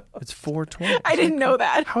hours. It's 4:20. I didn't know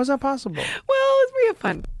that. How is that possible? Well, it's real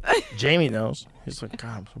fun. Jamie knows. He's like,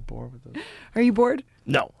 God, I'm so bored with this. Are you bored?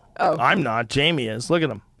 No. Oh. I'm not. Jamie is. Look at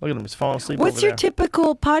him. He's falling asleep What's over your there.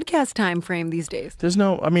 typical podcast time frame these days?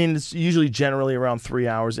 It's usually generally around 3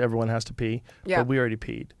 hours everyone has to pee. Yeah. But we already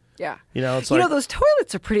peed. Yeah. You know, it's like... those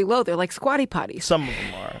toilets are pretty low. They're like squatty potties. Some of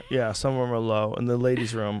them are. Yeah, some of them are low. In the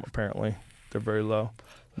ladies' room, apparently, they're very low.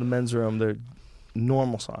 In the men's room, they're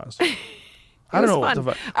normal size. I don't know what the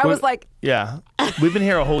fuck. I was like... Yeah. We've been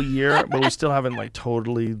here a whole year, but we still haven't like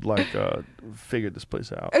totally like figured this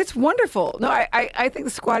place out. It's wonderful. No, I think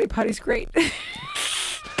the squatty potty's great.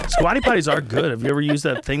 Squatty potties are good. Have you ever used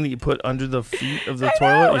that thing that you put under the feet of the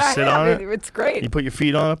toilet? You sit on it. It's great. You put your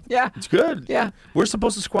feet on it. Yeah. It's good. Yeah. We're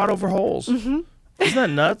supposed to squat over holes. Mm-hmm. Isn't that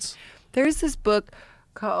nuts? There's this book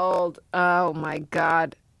called, oh my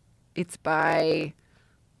God, it's by,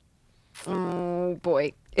 oh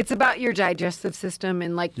boy. It's about your digestive system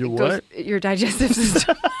and like... Your digestive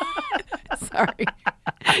system. Sorry.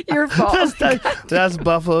 Your fault. That's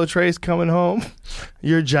Buffalo Trace coming home.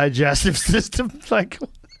 Your digestive system. Like...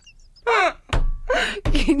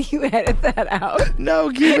 Can you edit that out? No,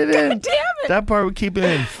 keep it in. God damn it. That part we keep it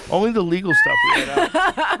in. Only the legal stuff we edit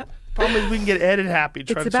out. Problem is we can get edit happy.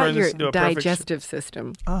 It's about your digestive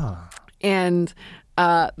system. Ah. and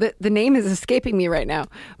the name is escaping me right now,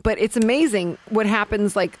 but it's amazing what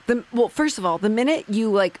happens. Like first of all, the minute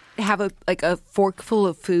you like have a fork full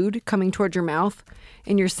of food coming towards your mouth,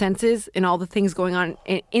 and your senses and all the things going on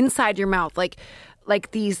inside your mouth, like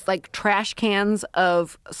these like trash cans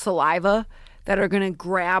of saliva that are going to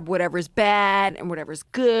grab whatever's bad and whatever's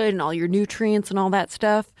good and all your nutrients and all that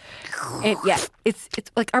stuff. And yeah, it's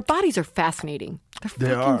like our bodies are fascinating.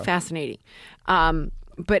 They're fucking fascinating.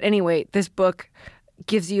 But anyway, this book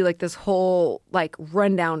gives you like this whole like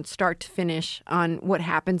rundown start to finish on what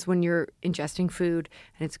happens when you're ingesting food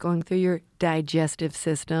and it's going through your digestive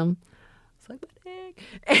system. It's like my dick.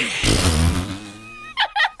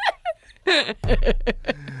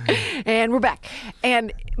 And we're back.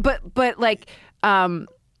 And but like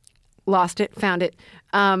lost it, found it.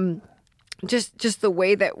 Just the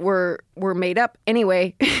way that we're made up.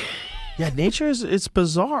 Anyway. Yeah, nature it's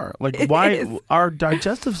bizarre. Like why our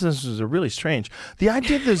digestive systems are really strange. The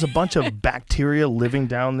idea that there's a bunch of bacteria living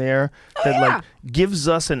down there that like gives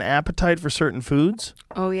us an appetite for certain foods.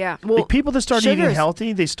 Oh yeah. Well, like people that start eating sugars.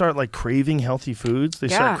 healthy, they start like craving healthy foods. They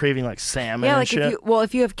start craving like salmon and shit.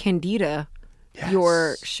 If you have candida,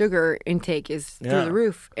 your sugar intake is through the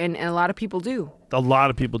roof, and a lot of people do. A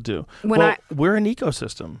lot of people do. We're an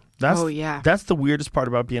ecosystem. That's the weirdest part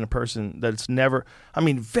about being a person that's never,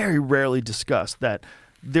 very rarely discussed, that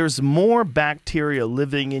there's more bacteria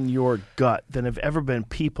living in your gut than have ever been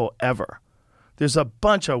people ever. There's a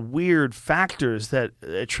bunch of weird factors that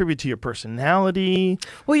attribute to your personality.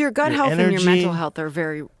 Well, your gut health energy. and your mental health are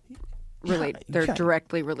very related. They're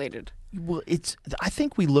directly related. Well, I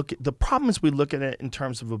think the problem is we look at it in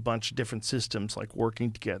terms of a bunch of different systems like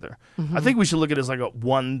working together. Mm-hmm. I think we should look at it as like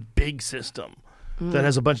one big system that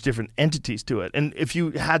has a bunch of different entities to it. And if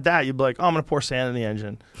you had that, you'd be like, oh, I'm going to pour sand in the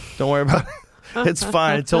engine. Don't worry about it. It's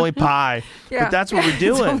fine. It's only pie. Yeah. But that's what we're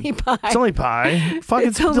doing. It's only pie. It's only pie. Fuck,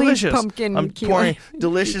 it's only delicious. Pumpkin I'm pouring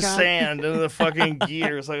delicious sand into the fucking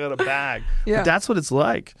gears like out of a bag. Yeah. But that's what it's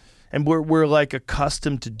like. And we're like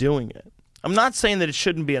accustomed to doing it. I'm not saying that it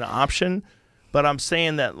shouldn't be an option, but I'm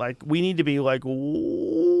saying that like we need to be like way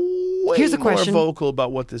more vocal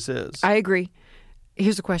about what this is. I agree.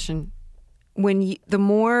 Here's a question.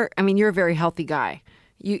 You're a very healthy guy.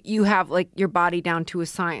 You have like your body down to a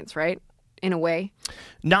science, right? In a way.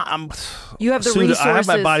 No, you have the resources. I have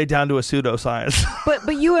my body down to a pseudoscience.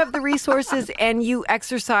 But you have the resources and you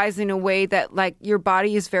exercise in a way that like your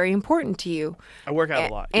body is very important to you. I work out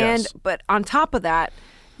a lot. Yes. But on top of that,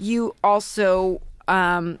 you also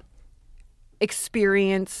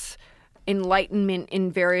experience enlightenment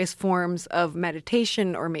in various forms of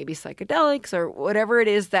meditation or maybe psychedelics or whatever it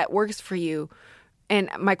is that works for you. And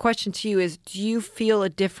my question to you is, do you feel a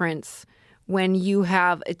difference when you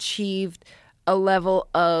have achieved a level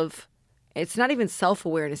of, it's not even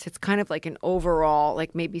self-awareness, it's kind of like an overall,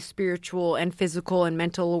 like maybe spiritual and physical and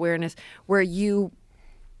mental awareness, where you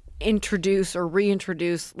introduce or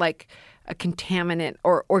reintroduce like a contaminant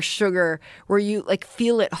or sugar, where you like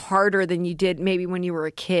feel it harder than you did maybe when you were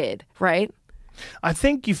a kid, right? I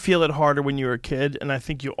think you feel it harder when you're a kid, and I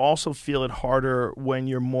think you also feel it harder when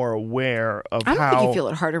you're more aware of how... I don't think you feel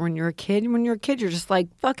it harder when you're a kid. When you're a kid, you're just like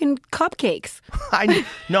fucking cupcakes.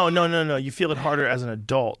 No. You feel it harder as an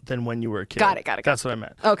adult than when you were a kid. Got it. That's what I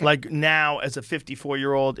meant. Okay. Like now, as a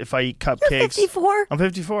 54-year-old, if I eat cupcakes... You're 54? I'm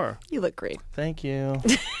 54. You look great. Thank you.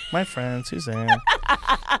 My friend, Suzanne.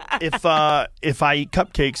 If I eat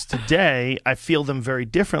cupcakes today, I feel them very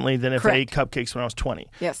differently than if I ate cupcakes when I was 20.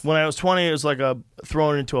 Yes. When I was 20, it was like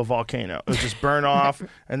thrown into a volcano. It would just burn off,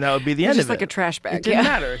 and that would be the end of it. Just like a trash bag. It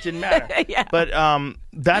didn't matter. Yeah. But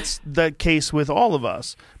that's the case with all of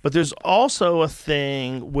us. But there's also a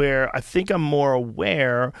thing where I think I'm more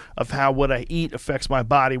aware of how what I eat affects my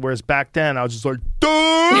body, whereas back then I was just like, duh!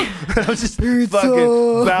 I was just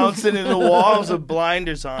fucking bouncing into the walls with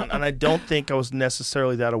blinders on, and I don't think I was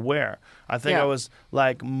necessarily that aware. I think I was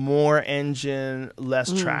like more engine,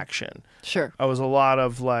 less traction. Sure. I was a lot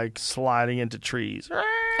of like sliding into trees.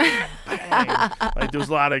 Like there was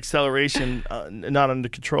a lot of acceleration not under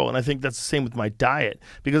control. And I think that's the same with my diet,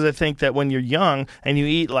 because I think that when you're young and you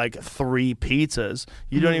eat like 3 pizzas,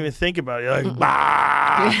 you don't even think about it. You're like,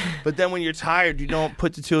 bah! But then when you're tired, you don't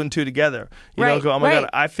put the 2 and 2 together. You don't go, oh my God,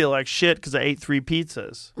 I feel like shit because I ate 3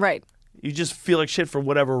 pizzas. Right. You just feel like shit for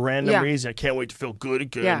whatever random reason. I can't wait to feel good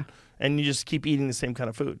again. Yeah. And you just keep eating the same kind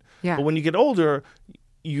of food. Yeah. But when you get older,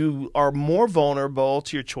 you are more vulnerable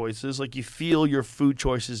to your choices. Like you feel your food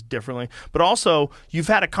choices differently. But also, you've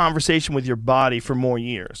had a conversation with your body for more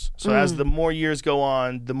years. So as the more years go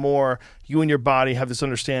on, the more you and your body have this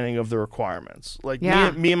understanding of the requirements. Like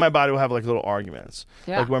me and my body will have like little arguments.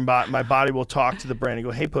 Yeah. Like when my body will talk to the brain and go,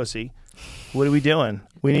 hey, pussy, What are we doing?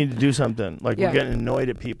 We need to do something. Like, Yeah. we're getting annoyed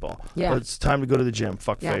at people. Yeah. It's time to go to the gym.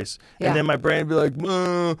 Fuck Yeah. face. Yeah. And then my brain would be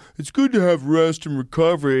like, it's good to have rest and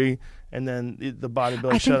recovery. And then the body will be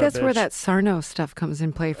like, I shut think that's up, where bitch. that Sarno stuff comes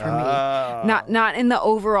in play for me. Ah. Not in the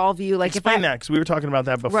overall view. Like Explain if that, because we were talking about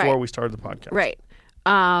that before Right. we started the podcast. Right.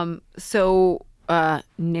 So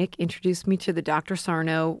Nick introduced me to the Dr.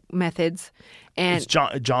 Sarno methods, and It's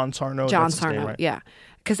John Sarno. John that's his name, Sarno, right? yeah.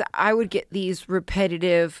 Because I would get these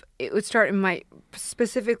repetitive. It would start in my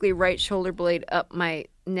specifically right shoulder blade up my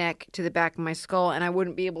neck to the back of my skull, and I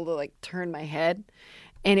wouldn't be able to like turn my head,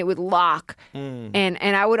 and it would lock. And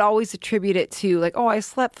I would always attribute it to like, oh, I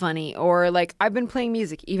slept funny, or like I've been playing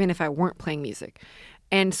music, even if I weren't playing music.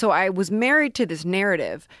 And so I was married to this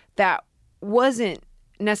narrative that wasn't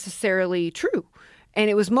necessarily true, and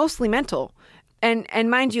it was mostly mental. And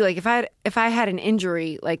mind you, like if I had an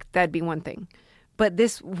injury, like that'd be one thing. But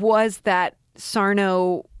this was that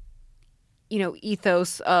Sarno,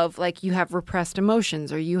 ethos of like you have repressed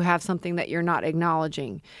emotions or you have something that you're not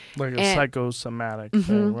acknowledging. Like a And- psychosomatic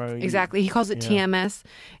thing, right? Exactly. He calls it Yeah. TMS.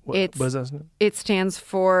 What does that stand? It stands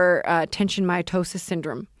for tension myotosis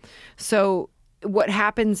syndrome. So what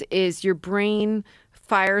happens is your brain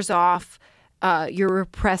fires off your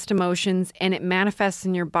repressed emotions, and it manifests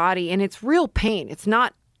in your body, and it's real pain. It's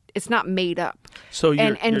not made up. So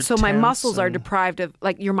you're So my tense muscles are and- deprived of,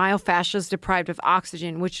 like, your myofascia is deprived of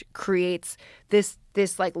oxygen, which creates this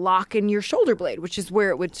like lock in your shoulder blade, which is where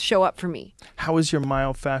it would show up for me. How is your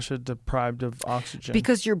myofascia deprived of oxygen?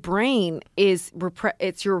 Because your brain is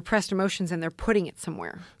it's your repressed emotions, and they're putting it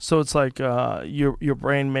somewhere. So it's like your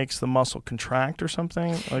brain makes the muscle contract or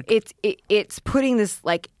something. Like It's putting this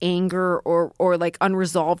like anger or like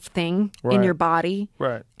unresolved thing in Right. your body.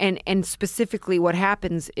 Right. And specifically what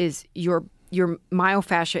happens is your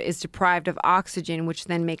myofascia is deprived of oxygen, which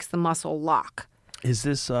then makes the muscle lock. Is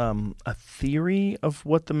this a theory of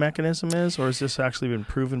what the mechanism is, or has this actually been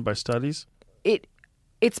proven by studies?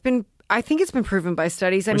 I think it's been proven by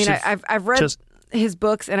studies. I We mean, should I've read just- his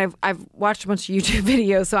books, and I've watched a bunch of YouTube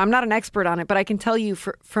videos, so I'm not an expert on it, but I can tell you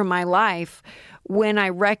for my life, when I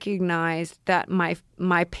recognized that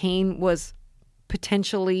my pain was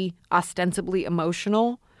potentially ostensibly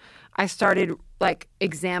emotional, I started like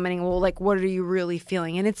examining, well, like, what are you really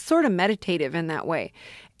feeling? And it's sort of meditative in that way.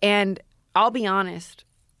 And I'll be honest,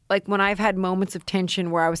 like when I've had moments of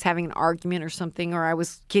tension where I was having an argument or something, or I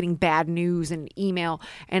was getting bad news and email,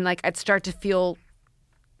 and like I'd start to feel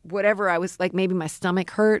whatever, I was like, maybe my stomach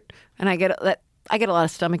hurt, and I get a lot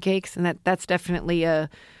of stomach aches, and that's definitely a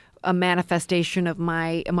manifestation of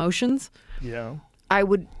my emotions. Yeah. I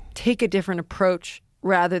would take a different approach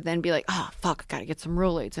rather than be like, oh fuck, I gotta get some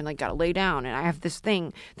Rolaids and I gotta lay down, and I have this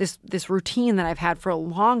thing, this routine that I've had for a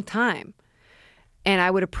long time, and I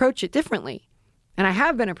would approach it differently, and I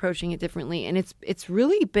have been approaching it differently, and it's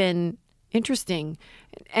really been interesting.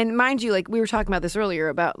 And mind you, like we were talking about this earlier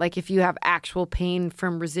about like if you have actual pain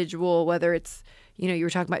from residual, whether it's, you were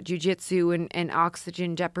talking about jujitsu and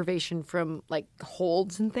oxygen deprivation from like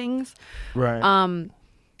holds and things. Right.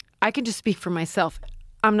 I can just speak for myself.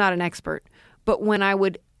 I'm not an expert, but when I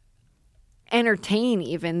would entertain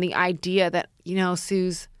even the idea that,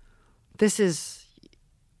 Suze,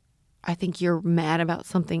 I think you're mad about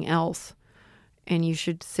something else, and you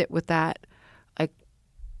should sit with that. Like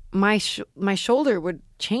my shoulder would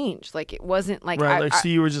change. Like it wasn't like right. So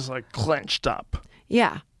you were just like clenched up.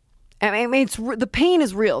 yeah. I mean, the pain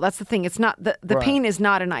is real. That's the thing. It's not the Right. pain is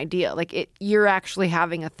not an idea. Like you're actually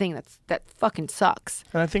having a thing that fucking sucks.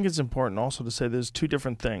 And I think it's important also to say there's two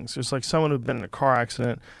different things. There's like someone who's been in a car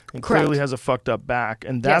accident and Correct. clearly has a fucked up back,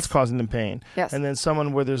 and that's Yes. causing them pain. Yes. And then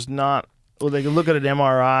someone where there's not, well, they can look at an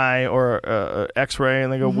MRI or X-ray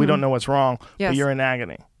and they go, we don't know what's wrong, but Yes. you're in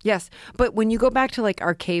agony. Yes, but when you go back to like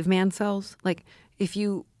our caveman selves, like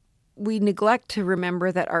we neglect to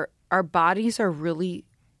remember that our bodies are really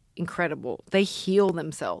incredible. They heal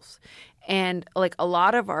themselves. And like a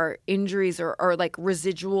lot of our injuries are like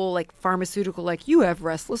residual, like pharmaceutical, like you have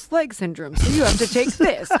restless leg syndrome, so you have to take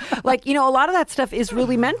this. Like, a lot of that stuff is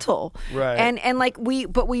really mental. Right. And like we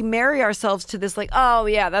marry ourselves to this like, oh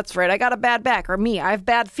yeah, that's right, I got a bad back, or me, I have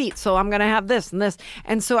bad feet, so I'm going to have this and this.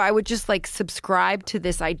 And so I would just like subscribe to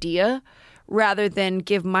this idea rather than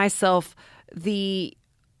give myself the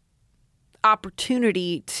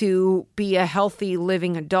opportunity to be a healthy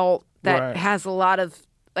living adult that Right. has a lot of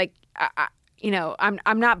like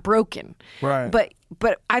I'm not broken. Right.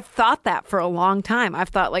 But I've thought that for a long time. I've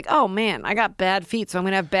thought like, oh man, I got bad feet, so I'm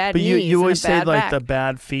gonna have bad But knees. you always and a say bad like back. the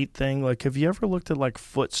bad feet thing. Like, have you ever looked at like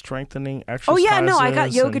foot strengthening exercises? Oh yeah, no, I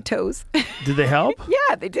got yoga and- toes. Did they help?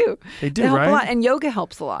 Yeah, they do. They do, help right? a lot, and yoga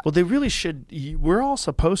helps a lot. Well, they really should. We're all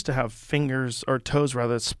supposed to have fingers or toes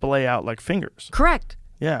rather that splay out like fingers. Correct.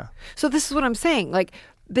 Yeah. So this is what I'm saying. Like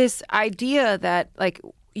this idea that like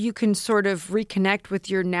you can sort of reconnect with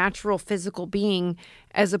your natural physical being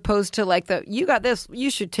as opposed to like you got this, you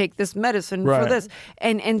should take this medicine for Right. this.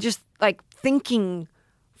 And just like thinking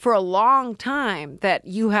for a long time that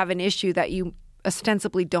you have an issue that you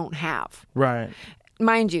ostensibly don't have. Right.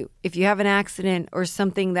 Mind you, if you have an accident or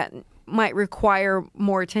something that might require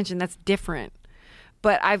more attention, that's different.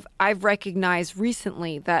 But I've recognized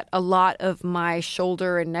recently that a lot of my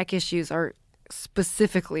shoulder and neck issues are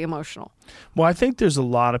specifically emotional. Well, I think there's a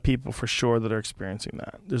lot of people for sure that are experiencing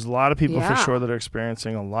that. There's a lot of people for Yeah. sure that are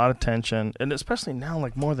experiencing a lot of tension, and especially now,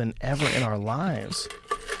 like more than ever in our lives,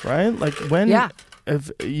 right? Like when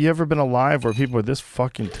have you ever been alive where people are this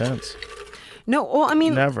fucking tense? No, well, I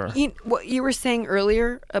mean, Never. What you were saying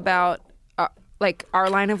earlier about like our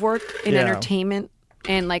line of work in Yeah. entertainment.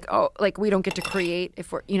 And like we don't get to create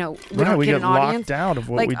if we're we Right, don't we get get an audience. locked out of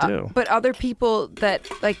what like, we do. But other people that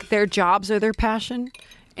like their jobs are their passion,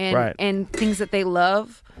 and Right. and things that they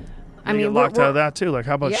love. I They mean, get locked we're- out of that too. Like,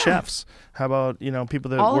 how about Yeah. chefs? How about people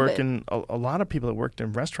that All of work it. in a lot of people that worked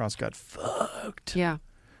in restaurants got fucked. Yeah.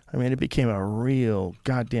 I mean, it became a real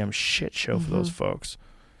goddamn shit show for those Mm-hmm. folks.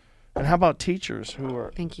 And how about teachers who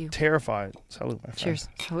are Thank you. terrified? Salute, my friend. Cheers.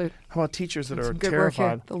 Salute. How about teachers that That's are some good work here.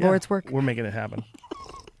 terrified? The Lord's work. We're making it happen.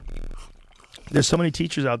 There's so many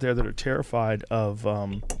teachers out there that are terrified of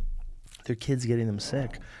their kids getting them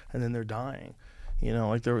sick and then they're dying.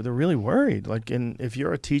 Like they're really worried. Like, and if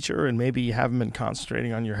you're a teacher and maybe you haven't been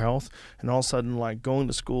concentrating on your health, and all of a sudden, like going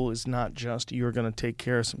to school is not just you're going to take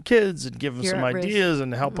care of some kids and give them You're some at risk. ideas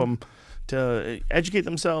and help them to educate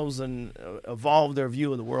themselves and evolve their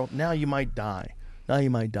view of the world. Now you might die.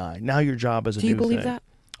 Now your job is a Do you new believe thing. that?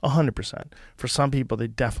 100%. For some people, they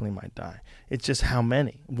definitely might die. It's just how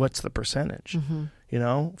many? What's the percentage?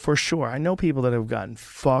 For sure. I know people that have gotten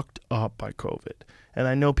fucked up by COVID, and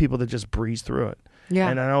I know people that just breeze through it. Yeah.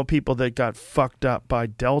 And I know people that got fucked up by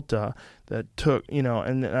Delta that took,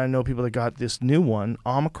 and I know people that got this new one,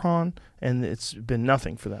 Omicron, and it's been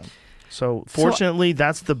nothing for them. So fortunately,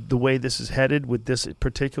 that's the way this is headed with this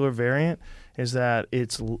particular variant, is that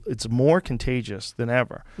it's more contagious than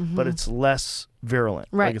ever, but it's less virulent.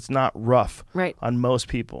 Right. Like it's not rough Right. on most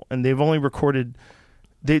people. And they've only recorded,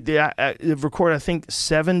 they've recorded, I think,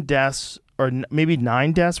 7 deaths or maybe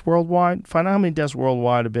 9 deaths worldwide. Find out how many deaths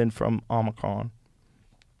worldwide have been from Omicron.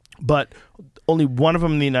 But only one of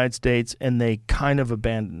them in the United States, and they kind of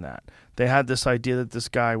abandoned that. They had this idea that this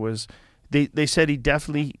guy was, they said he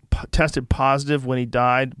definitely tested positive when he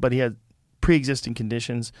died, but he had pre-existing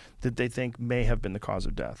conditions that they think may have been the cause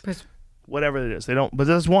of death. Whatever it is, they don't. But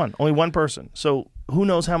that's only one person. So who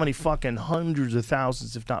knows how many fucking hundreds of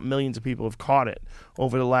thousands, if not millions, of people have caught it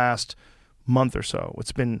over the last month or so.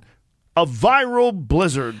 It's been a viral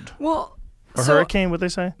blizzard Well, or hurricane. What they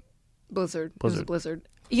say? Blizzard. It was a blizzard.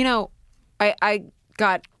 I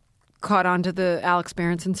got caught onto the Alex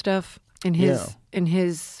Berenson stuff in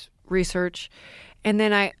his research, and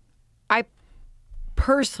then I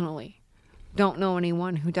personally don't know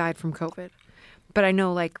anyone who died from COVID, but I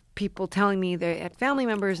know like people telling me they had family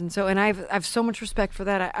members, and I have so much respect for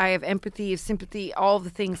that. I have empathy, sympathy, all the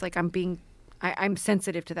things. Like I'm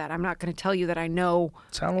sensitive to that. I'm not going to tell you that I know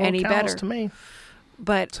any better to me.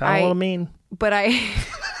 but Sound a little mean. But I.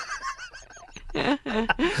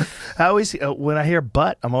 I always, when I hear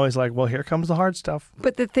 "but," I'm always like, "Well, here comes the hard stuff."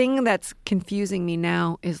 But the thing that's confusing me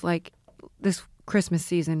now is like this Christmas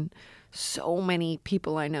season, so many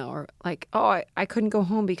people I know are like, "Oh, I couldn't go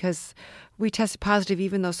home because we tested positive,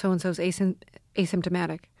 even though so and so's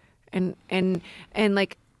asymptomatic," and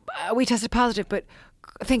like we tested positive, but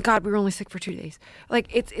thank God we were only sick for 2 days. Like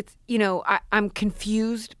it's I'm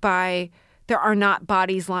confused by. There are not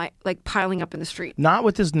bodies like piling up in the street. Not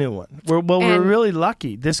with this new one. We're really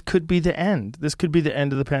lucky. This could be the end. This could be the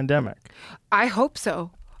end of the pandemic. I hope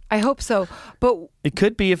so. But it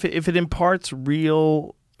could be if it imparts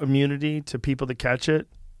real immunity to people that catch it,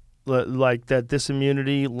 like that this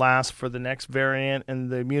immunity lasts for the next variant, and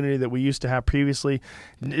the immunity that we used to have previously,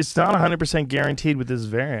 it's not 100% guaranteed with this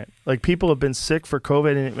variant. Like people have been sick for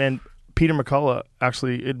COVID, and Peter McCullough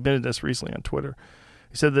actually admitted this recently on Twitter.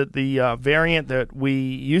 He said that the variant that we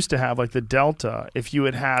used to have, like the Delta, if you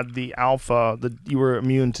had the Alpha, you were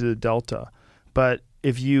immune to the Delta. But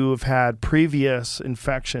if you have had previous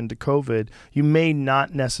infection to COVID, you may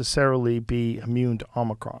not necessarily be immune to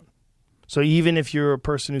Omicron. So even if you're a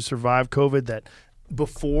person who survived COVID that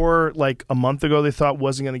before like a month ago they thought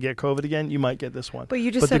wasn't going to get COVID again, you might get this one. But you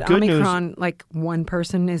just said Omicron, like one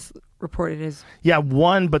person is reported as... Yeah,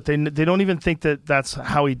 one, but they don't even think that that's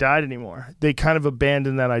how he died anymore. They kind of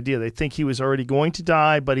abandoned that idea. They think he was already going to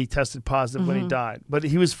die, but he tested positive when he died. But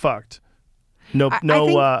he was fucked. No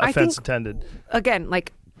offense intended. Again,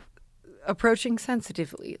 like approaching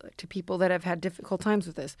sensitively to people that have had difficult times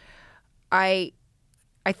with this. I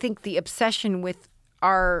think the obsession with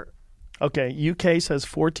our... Okay, UK says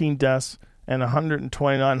 14 deaths and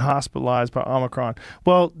 129 hospitalized by Omicron.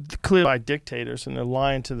 Well, clearly by dictators, and they're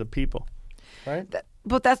lying to the people, right?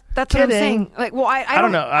 But that's what I'm saying. Like, well, I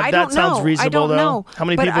don't know. That sounds reasonable, though. Know. How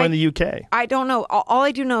many people are in the UK? I don't know. All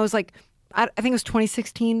I do know is like I think it was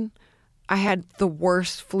 2016. I had the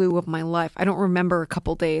worst flu of my life. I don't remember a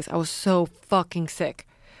couple days. I was so fucking sick.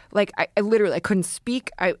 Like I literally I couldn't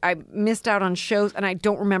speak. I missed out on shows, and I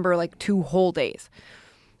don't remember like 2 whole days.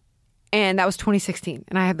 And that was 2016,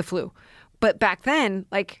 and I had the flu. But back then,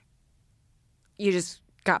 like, you just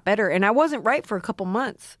got better, and I wasn't right for a couple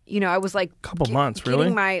months. You know, I was like, months,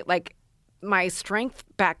 really? Getting my strength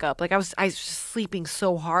back up. Like I was just sleeping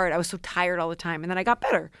so hard. I was so tired all the time, and then I got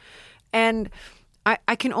better. And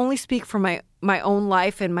I can only speak for my own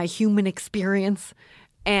life and my human experience,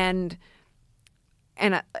 and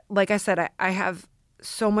like I said, I have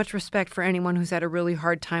so much respect for anyone who's had a really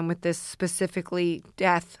hard time with this, specifically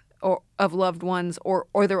death or of loved ones or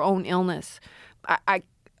their own illness. I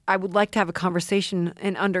would like to have a conversation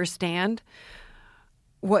and understand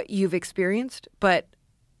what you've experienced, but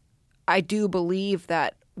I do believe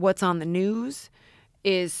that what's on the news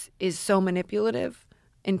is so manipulative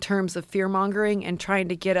in terms of fear-mongering and trying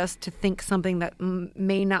to get us to think something that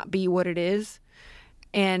may not be what it is.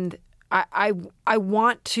 And I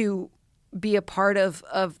want to be a part of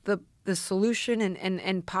the solution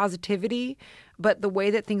and positivity, but the way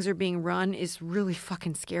that things are being run is really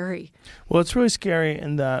fucking scary. Well, it's really scary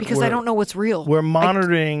in that because I don't know what's real. We're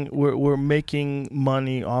monitoring. We're making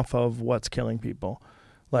money off of what's killing people,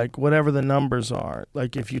 like whatever the numbers are.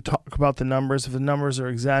 Like if you talk about the numbers, if the numbers are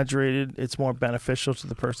exaggerated, it's more beneficial to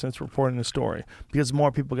the person that's reporting the story because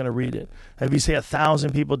more people are going to read it. If you say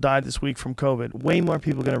 1,000 people died this week from COVID, way more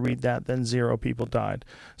people are going to read that than 0 people died.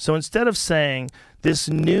 So instead of saying this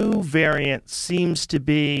new variant seems to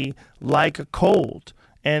be like a cold,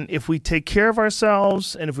 and if we take care of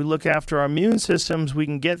ourselves and if we look after our immune systems, we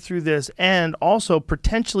can get through this and also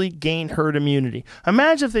potentially gain herd immunity.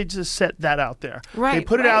 Imagine if they just set that out there. Right, they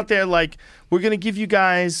put it out there like, we're going to give you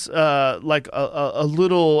guys like a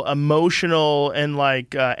little emotional and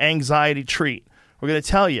like anxiety treat. We're going to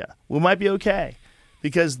tell you we might be okay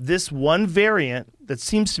because this one variant that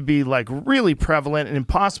seems to be like really prevalent and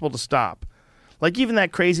impossible to stop. Like even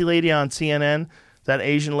that crazy lady on CNN, that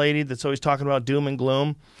Asian lady that's always talking about doom and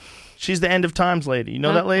gloom. She's the end of times lady. You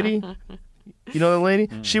know that lady? You know that lady?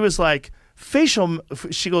 She was like,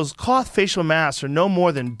 she goes, cloth facial masks are no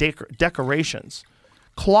more than decorations.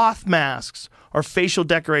 Cloth masks are facial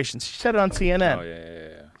decorations. She said it on CNN. Oh,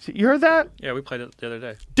 yeah. You heard that? Yeah, we played it the other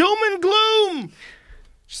day. Doom and gloom!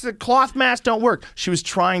 She said cloth masks don't work. She was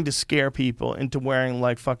trying to scare people into wearing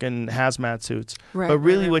like fucking hazmat suits. Right, but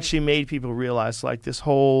really what she made people realize, like this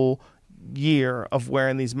whole year of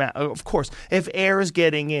wearing these masks. Of course, if air is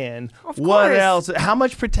getting in, what else? How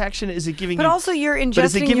much protection is it giving you? But also you're ingesting but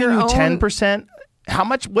is it giving your you own... 10%? How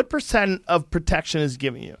much? What percent of protection is it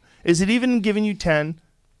giving you? Is it even giving you 10?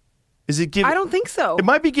 Is it giving? I don't think so. It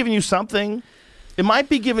might be giving you something. It might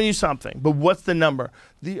be giving you something, but what's the number?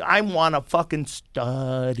 I want to fucking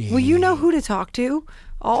study. Well, you know who to talk to.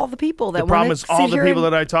 All the people that the problem is all the people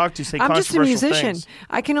that I talk to say I'm just a musician. Things.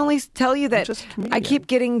 I can only tell you that I keep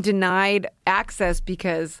getting denied access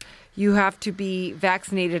because you have to be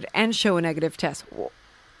vaccinated and show a negative test.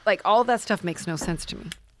 Like all of that stuff makes no sense to me.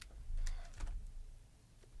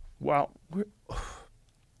 Well, we're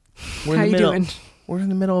How you doing? We're in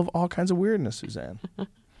the middle of all kinds of weirdness, Suzanne.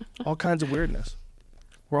 All kinds of weirdness.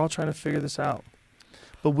 We're all trying to figure this out.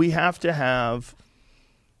 But we have to have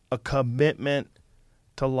a commitment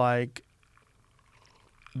to like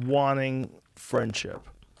wanting friendship,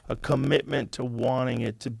 a commitment to wanting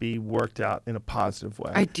it to be worked out in a positive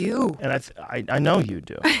way. I do. And I know you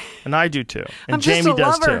do. And I do too. And I'm Jamie just a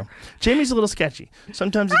does lover. too. Jamie's a little sketchy.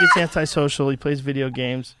 Sometimes he gets antisocial. He plays video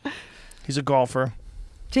games. He's a golfer.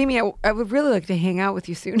 Jamie, I would really like to hang out with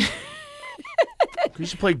you soon. You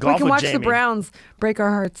should play golf with We can watch Jamie. the Browns break our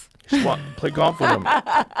hearts. Just play golf with him.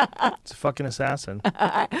 It's a fucking assassin.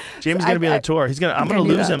 Jamie's gonna be on the tour. I'm gonna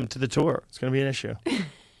lose him to the tour. It's gonna be an issue.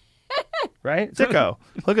 Right? Sicko.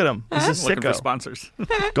 Look at him. He's a Looking for sicko. sponsors.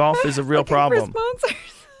 Golf is a real problem. For sponsors.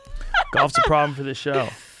 Golf's a problem for this show.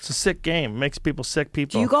 It's a sick game. It makes people sick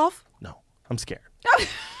people. Do you golf? No. I'm scared.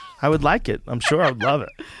 I would like it. I'm sure I would love it.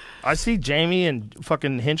 I see Jamie and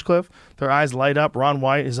fucking Hinchcliffe, their eyes light up. Ron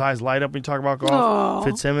White, his eyes light up when you talk about golf. Aww.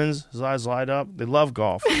 Fitzsimmons, his eyes light up. They love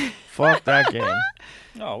golf. Fuck that game.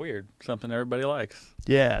 Oh, weird. Something everybody likes.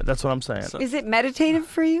 Yeah, that's what I'm saying. So- Is it meditative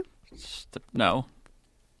for you? No,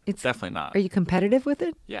 It's definitely not. Are you competitive with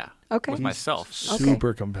it? Yeah. Okay. With myself. Okay.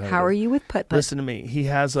 Super competitive. How are you with putt-putt? Listen to me. He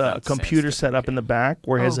has a Not saying computer it's set up in the back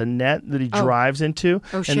where he has Oh. a net that he drives into,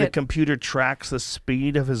 Oh, and the shit. computer tracks the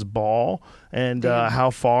speed of his ball and Damn. how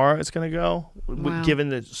far it's going to go, Wow. given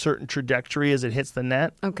the certain trajectory as it hits the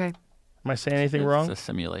net. Okay. Am I saying anything It's wrong? a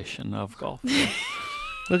simulation of golf.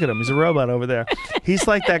 Look at him. He's a robot over there. He's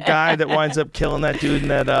like that guy that winds up killing that dude in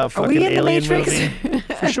that fucking we in the alien Matrix? movie.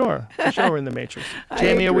 For sure. For sure we're in the Matrix.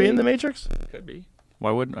 Jamie, are we in the Matrix? Could be.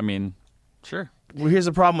 Why wouldn't? I mean, sure. Well, here's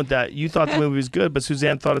the problem with that. You thought the movie was good, but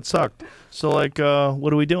Suzanne thought it sucked. So, like,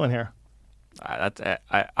 what are we doing here?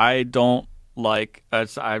 I don't like.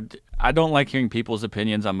 I don't like hearing people's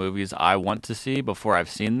opinions on movies I want to see before I've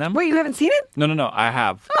seen them. Wait, you haven't seen it? No. I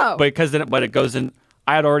have. Oh. But it goes in.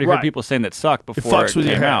 I had already heard Right. people saying that sucked before fucks it with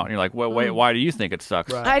your came head. out. And you're like, wait, why do you think it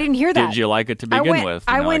sucks? Right. I didn't hear that. Did you like it to I begin went, with?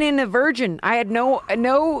 I You know, went like- in a virgin. I had no.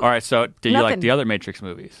 All right, so did you like Nothing. the other Matrix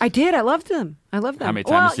movies? I did. I loved them. I loved them. How many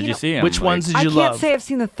times did you know, see them? Which ones did I you can't love? say I've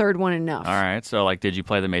seen the third one enough. All right, so like, did you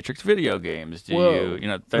play the Matrix video games? Do Whoa. you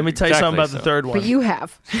know? Let me tell you something about the third one. But you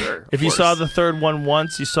have. Sure, If you saw the third one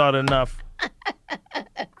once, you saw it enough.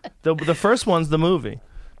 The first one's the movie.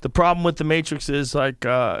 The problem with the Matrix is like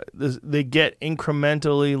they get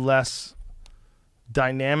incrementally less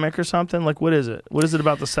dynamic or something. Like what is it? What is it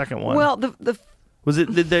about the second one? Well, the was it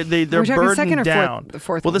they're We're talking burdened second or fourth- down? the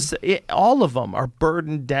fourth well, one? all of them are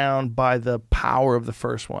burdened down by the power of the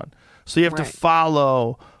first one. So you have to Right.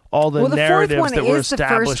 follow all the well, the fourth narratives one that were is the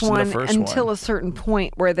established first one in the first until one. a certain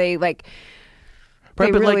point where they like. Right,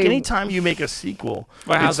 they but like really- anytime you make a sequel,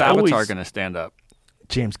 Well, how's it's Avatar always- going to stand up?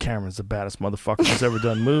 James Cameron's the baddest motherfucker who's ever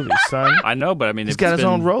done movies, son. I know, but I mean, He's if got it's his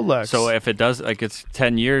own been- Rolex. So if it does, like, it's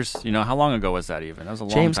 10 years. You know, how long ago was that? Even that was a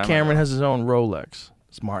long James time Cameron ago. has his own Rolex.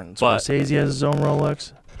 It's Martin But- Scorsese has his own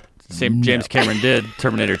Rolex. James Cameron did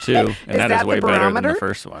Terminator 2, and that that is way the better than the barometer?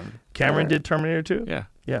 first one. Cameron did Terminator 2? Yeah.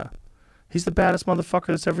 Yeah. He's the baddest motherfucker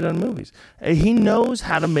that's ever done movies. He knows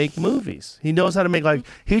how to make movies. He knows how to make, like,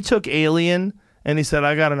 he took Alien and he said,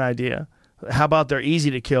 I got an idea. How about they're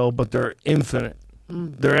easy to kill, but they're infinite?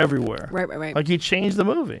 They're everywhere. Right. Like, he changed the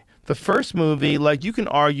movie. The first movie, like, you can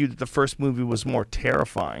argue that the first movie was more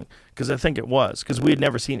terrifying, because I think it was, because we had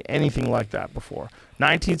never seen anything like that before.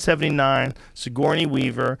 1979, Sigourney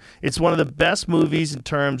Weaver. It's one of the best movies in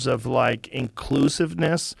terms of, like,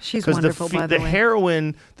 inclusiveness. She's 'Cause wonderful, by the way.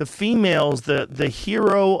 heroine, the female's the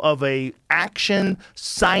hero of a action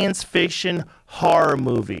science fiction horror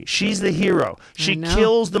movie. She's the hero. She know.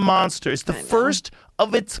 kills the monster. It's the first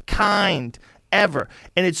of its kind ever.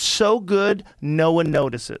 And it's so good, no one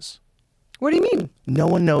notices. What do you mean? No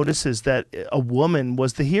one notices that a woman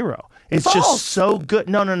was the hero. It's False. just so good.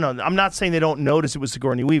 No. I'm not saying they don't notice it was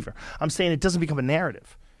Sigourney Weaver. I'm saying it doesn't become a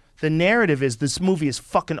narrative. The narrative is this movie is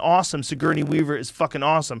fucking awesome. Sigourney Weaver is fucking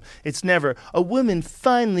awesome. It's never a woman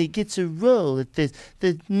finally gets a role at the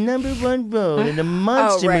 #1 role in a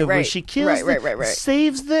monster movie where she kills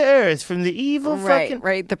saves the earth from the evil fucking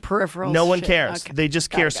Right. The peripheral. no one shit. cares. Okay. They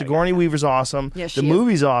just Got care. it, got it, Sigourney got it. Weaver's awesome. Yeah, the she is.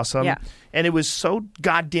 movie's awesome. Yeah. And it was so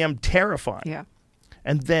goddamn terrifying. Yeah.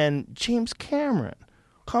 And then James Cameron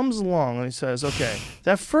comes along and he says, okay,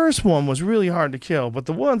 that first one was really hard to kill, but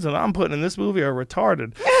the ones that I'm putting in this movie are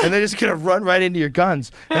retarded. And they're just going to run right into your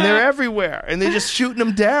guns. And they're everywhere. And they're just shooting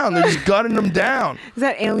them down. They're just gunning them down. Is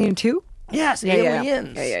that Alien 2? Yes, Yeah, yeah.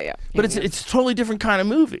 aliens. Yeah. But it's a totally different kind of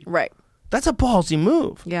movie. Right. That's a ballsy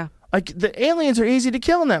move. Yeah. Like, the aliens are easy to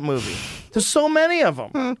kill in that movie. There's so many of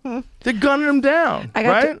them. They're gunning them down,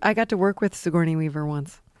 right? I got to work with Sigourney Weaver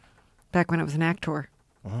once, back when I was an actor.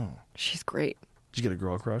 Oh. She's great. Did you get a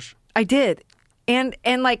girl crush? I did. And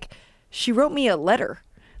like, she wrote me a letter.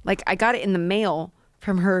 Like, I got it in the mail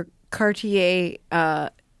from her Cartier,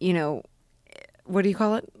 what do you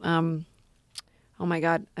call it? Oh my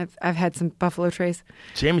God, I've had some Buffalo Trace.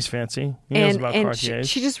 Jamie's fancy. He knows about and Cartiers.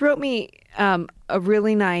 she just wrote me a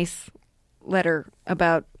really nice letter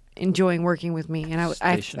about enjoying working with me, and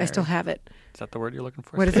I still have it. Is that the word you're looking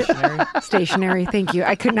for? What is it? Stationary? Stationary. Thank you.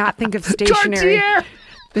 I could not think of stationary. Cartier!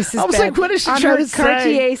 This is I was bad. like, what is she On trying her to say?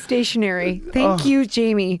 Cartier stationery. Thank you,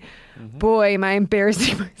 Jamie. Boy, am I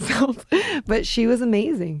embarrassing myself. But she was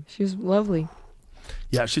amazing. She was lovely.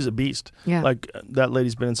 Yeah, she's a beast. Yeah. Like that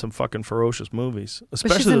lady's been in some fucking ferocious movies, But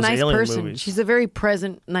especially she's a those nice alien person. movies. She's a very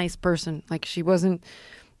present, nice person. Like she wasn't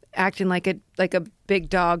acting like a big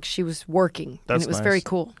dog. She was working. That's and it was nice. very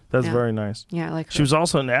cool. That's Yeah. very nice. Yeah, I like her. She was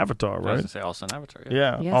also in Avatar, I was right? gonna say also an Avatar.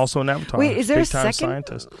 Yeah, Yes. also in Avatar. Wait, is there a Big time second?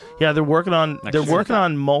 scientist? Yeah, they're working on Next year.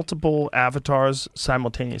 on multiple avatars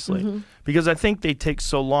simultaneously because I think they take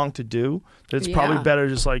so long to do that it's probably Yeah. better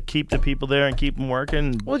just like keep the people there and keep them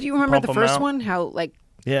working. Well, do you remember pump the 'em first out. one? How like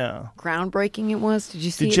Yeah. groundbreaking it was? Did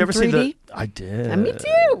you see Did it you in ever 3D? see the? I did. Me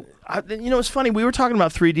too. It's funny. We were talking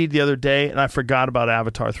about 3D the other day, and I forgot about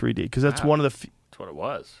Avatar 3D because that's Wow. one of the. That's what it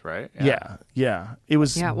was, right? Yeah. It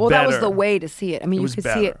was. Yeah, well, that was better. the way to see it. I mean, It you was could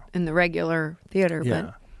see it better. in the regular theater,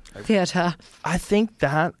 Yeah. but theater. I think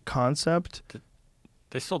that concept.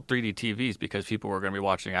 They sold 3D TVs because people were going to be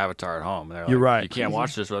watching Avatar at home. And they're You're like, right. You can't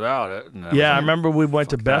watch this without it. And Yeah, I remember we went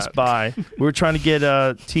to Fuck Best that. Buy. We were trying to get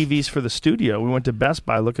TVs for the studio. We went to Best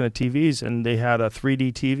Buy looking at TVs, and they had a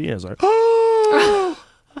 3D TV. I was like, oh,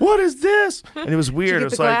 what is this? And it was weird. get It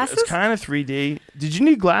was the like, glasses? it's kind of 3D. Did you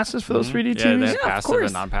need glasses for those 3D Yeah, TVs? they had of passive course.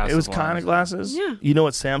 and non-passive It was ones. kind of glasses. Yeah. You know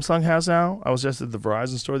what Samsung has now? I was just at the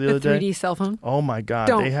Verizon store the The other day. 3D cell phone. Oh my God.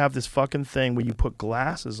 Don't. They have this fucking thing where you put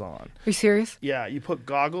glasses on. Are you serious? Yeah, you put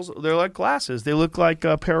goggles. They're like glasses. They look like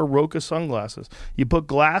a pair of Roka sunglasses. You put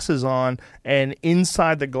glasses on, and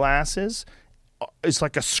inside the glasses, it's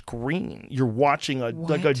like a screen. You're watching like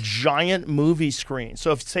a What? giant movie screen.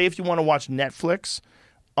 So if you want to watch Netflix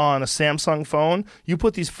on a Samsung phone, you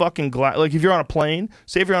put these fucking like if you're on a plane,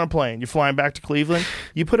 say if you're on a plane, you're flying back to Cleveland,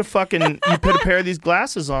 you put a pair of these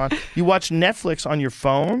glasses on, you watch Netflix on your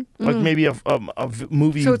phone, like maybe a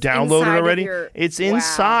movie So you it's downloaded inside of already. your- It's Wow.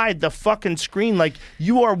 inside the fucking screen, like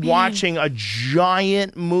you are watching a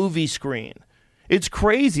giant movie screen. It's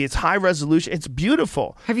crazy. It's high resolution. It's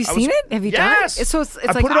beautiful. Have you seen it? Have you done it? Yes. So it's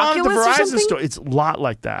I like put it on at the Oculus or Verizon something? store. It's a lot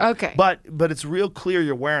like that. Okay. But it's real clear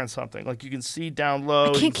you're wearing something. Like you can see down low.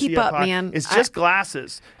 you can't can see keep up, high. man. It's just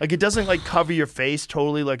glasses. Like it doesn't like cover your face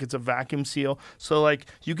totally. Like it's a vacuum seal. So like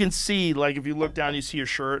you can see, like if you look down, you see your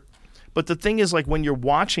shirt. But the thing is, like when you're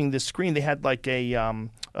watching this screen, they had like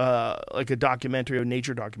a documentary, a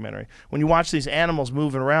nature documentary. When you watch these animals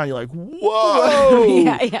moving around, you're like, whoa,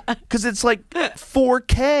 Yeah. because it's like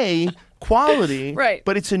 4K quality, Right.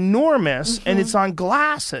 But it's enormous and it's on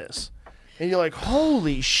glasses, and you're like,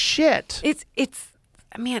 holy shit! It's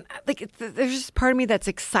man, like there's just part of me that's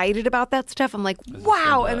excited about that stuff. I'm like,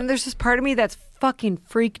 wow, and then there's just part of me that's fucking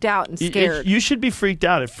freaked out and scared You should be freaked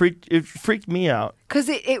out. It freaked me out. because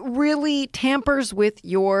it really tampers with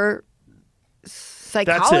your That's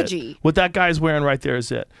psychology. it. What that guy's wearing right there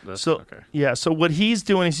is it. Okay. Yeah. So what he's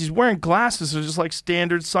doing is he's wearing glasses. They're just like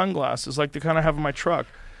standard sunglasses, like they kind of have in my truck.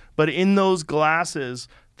 But in those glasses,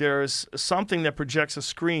 there's something that projects a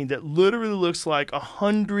screen that literally looks like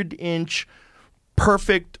 100-inch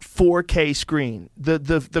perfect 4K screen.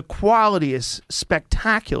 The quality is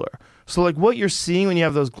spectacular. So like what you're seeing when you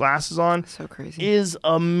have those glasses on So crazy. is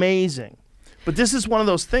amazing. But this is one of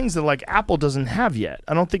those things that like Apple doesn't have yet.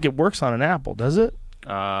 I don't think it works on an Apple, does it?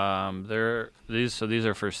 These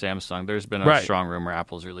are for Samsung. There's been a Right. strong rumor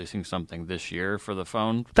Apple's releasing something this year for the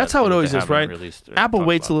phone. That's but how it they always is, haven't right? released or Apple talked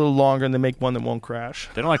waits a about. little longer and they make one that won't crash.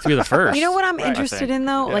 They don't like to be the first. You know what I'm I interested think. in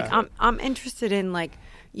though? Yeah. Like I'm interested in like,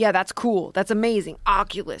 yeah, that's cool. That's amazing.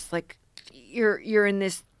 Oculus, like you're in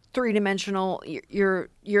this three-dimensional. You're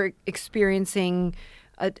experiencing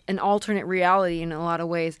an alternate reality in a lot of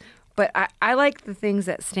ways. But I like the things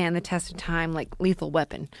that stand the test of time, like Lethal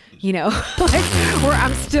Weapon, you know, like where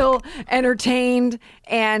I'm still entertained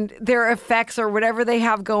and their effects or whatever they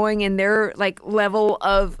have going and their like level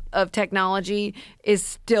of technology is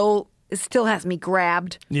still has me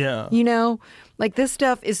grabbed. Yeah. You know, like this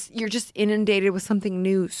stuff is, you're just inundated with something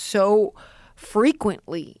new so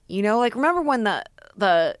frequently, you know, like remember when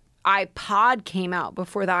the iPod came out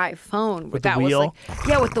before the iPhone With the that wheel? was like,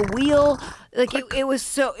 yeah, with the wheel, like it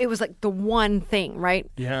was like the one thing, right?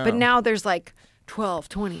 Yeah. But now there's like 12,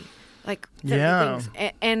 20, like 30 Yeah.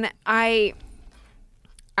 things. And I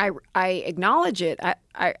acknowledge it.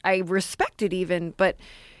 I respect it even, but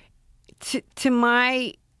to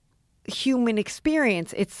my human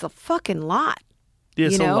experience, it's a fucking lot.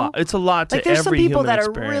 It's you know? a lot. It's a lot to Like there's some every people human that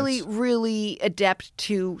experience. are really, really adept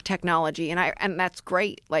to technology, and that's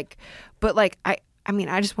great. Like, but like I mean,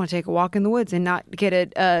 I just want to take a walk in the woods and not get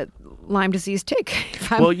a Lyme disease tick.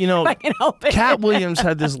 Well, you know, if I can help it. Cat Williams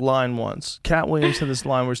had this line once. Cat Williams had this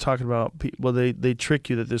line where he's talking about, they trick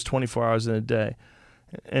you that there's 24 hours in a day.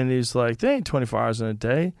 And he's like, they ain't 24 hours in a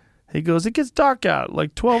day. He goes, it gets dark out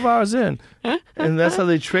like 12 hours in. And that's how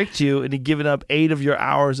they tricked you into giving up 8 of your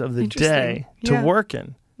hours of the day to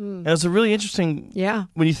working. And it's a really interesting,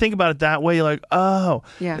 when you think about it that way, you're like, oh.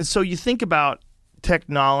 Yeah. And so you think about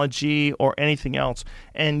technology or anything else,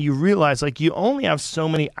 and you realize like you only have so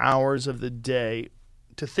many hours of the day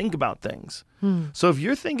to think about things. So if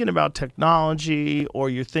you're thinking about technology,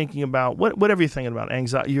 or you're thinking about whatever you're thinking about,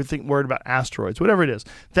 anxiety, you're worried about asteroids, whatever it is,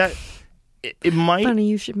 that it might. Funny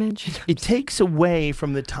you should mention. It takes away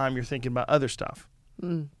from the time you're thinking about other stuff.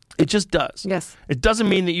 It just does. Yes. It doesn't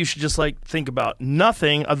mean that you should just like think about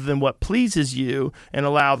nothing other than what pleases you and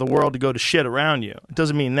allow the world to go to shit around you. It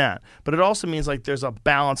doesn't mean that. But it also means like there's a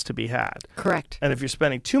balance to be had. Correct. And if you're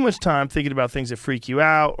spending too much time thinking about things that freak you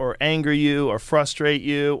out or anger you or frustrate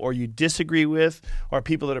you or you disagree with, or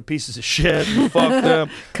people that are pieces of shit and fuck them.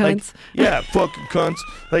 Cunts. Like, fucking cunts.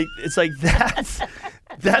 Like it's like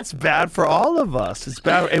that's bad for all of us. It's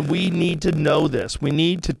bad, and we need to know this. We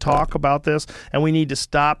need to talk about this, and we need to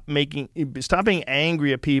stop being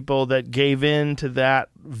angry at people that gave in to that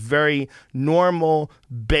very normal,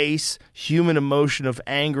 base human emotion of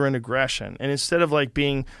anger and aggression. And instead of like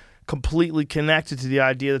being completely connected to the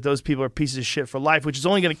idea that those people are pieces of shit for life, which is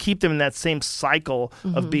only going to keep them in that same cycle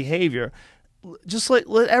of behavior, just let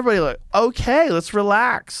everybody like, okay, let's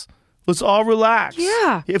relax. Let's all relax.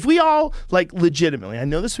 Yeah. If we all, like, legitimately, I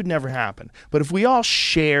know this would never happen, but if we all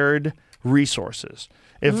shared resources,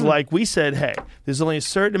 if, like, we said, hey, there's only a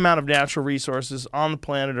certain amount of natural resources on the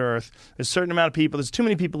planet Earth, there's a certain amount of people, there's too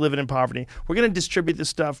many people living in poverty, we're going to distribute this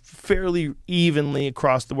stuff fairly evenly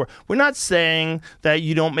across the world. We're not saying that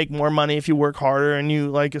you don't make more money if you work harder and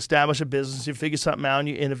you, like, establish a business, you figure something out and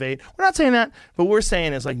you innovate. We're not saying that, but what we're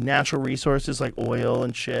saying is, like, natural resources like oil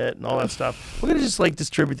and shit and all that stuff, we're going to just, like,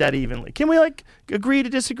 distribute that evenly. Can we, like, agree to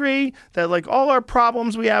disagree that, like, all our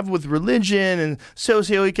problems we have with religion and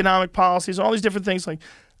socioeconomic policies, all these different things, like,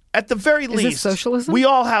 at the very least, this socialism? we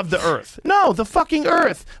all have the earth. No, the fucking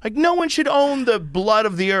earth. Like, no one should own the blood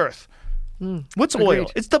of the earth. What's oil?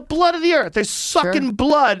 It's the blood of the earth. They're sucking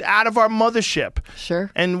blood out of our mothership.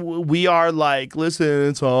 Sure. And we are like, listen,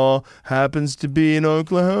 it's all happens to be in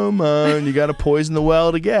Oklahoma, and you got to poison the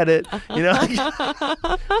well to get it. You know,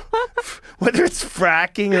 whether it's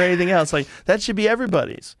fracking or anything else, like that should be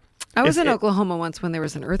everybody's. I was in Oklahoma once when there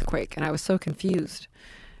was an earthquake, and I was so confused.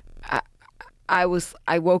 I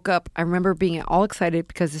woke up. I remember being all excited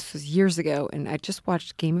because this was years ago, and I just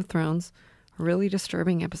watched Game of Thrones, a really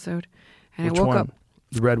disturbing episode. And Which I woke one? up.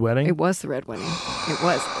 The Red Wedding? It was the Red Wedding. It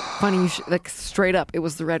was funny. You should, like straight up, it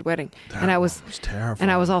was the Red Wedding. And I was terrifying. And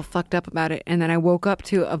I was all fucked up about it. And then I woke up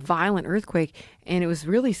to a violent earthquake, and it was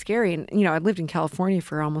really scary. And you know, I lived in California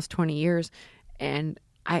for almost 20 years, and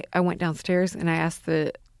I went downstairs and I asked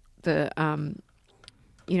the front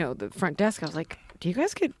desk. I was like, "Do you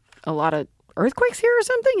guys get a lot of earthquakes here or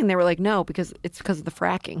something?" And they were like, "No, because it's because of the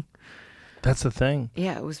fracking." That's the thing.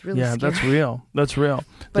 Yeah, it was really Yeah, scary. that's real. That's real.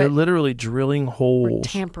 But They're literally drilling We're holes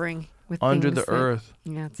tampering with under things the that- earth.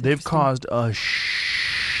 Yeah, it's They've interesting. caused a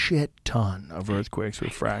shit ton of earthquakes with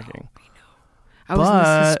fracking. I was in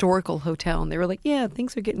But- this historical hotel, and they were like, "Yeah,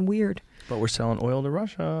 things are getting weird." But we're selling oil to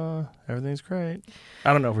Russia. Everything's great.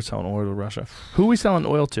 I don't know if we're selling oil to Russia. Who are we selling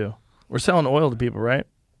oil to? We're selling oil to people, right?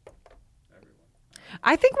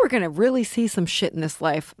 I think we're gonna really see some shit in this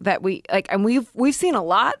life that we like, and we've seen a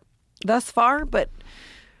lot thus far, but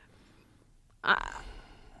I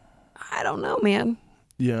don't know, man.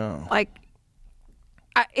 Yeah. Like,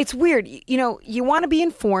 it's weird. You know, you want to be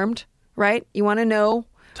informed, right? You want to know.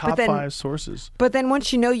 Top but then, 5 sources. But then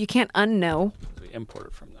once you know, you can't unknow. We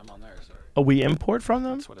imported from them on there. Sorry. Oh, we import from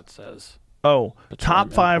them? That's what it says. Oh, Petroleum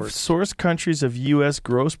top 5 imports. source countries of U.S.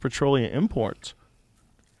 gross petroleum imports.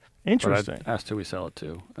 Interesting. But I asked who we sell it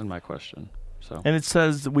to in my question. So And it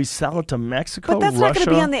says that we sell it to Mexico, But that's Russia. not going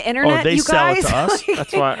to be on the internet, Oh, they you sell guys. it to us?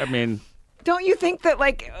 that's why, I mean, Don't you think that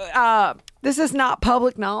like this is not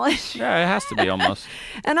public knowledge? yeah, it has to be almost.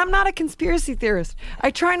 And I'm not a conspiracy theorist.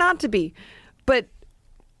 I try not to be, but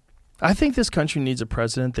I think this country needs a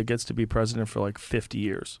president that gets to be president for like 50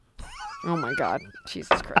 years. oh my God,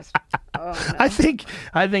 Jesus Christ! Oh, no. I think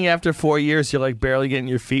after 4 years, you're like barely getting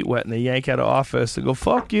your feet wet, and they yank out of office and go,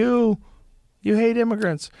 "Fuck you, you hate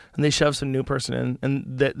immigrants," and they shove some new person in, and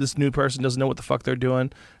this new person doesn't know what the fuck they're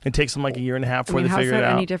doing. It takes them like a year and a half before I mean, they how's figure that it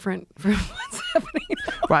out. any different from what's happening now?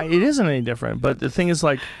 Right, it isn't any different. But the thing is,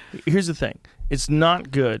 like, here's the thing: it's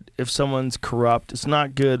not good if someone's corrupt. It's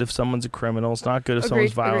not good if someone's a criminal. It's not good if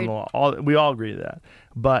someone's Agreed, violating the law. We all agree to that.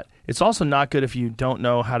 But it's also not good if you don't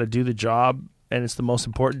know how to do the job, and it's the most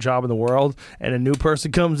important job in the world, and a new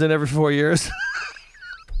person comes in every 4 years.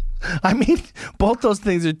 I mean, both those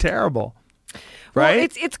things are terrible, right? Well,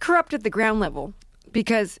 it's corrupt at the ground level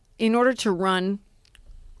because in order to run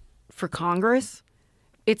for Congress,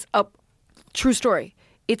 it's up. True story.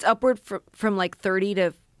 It's upward from like $30,000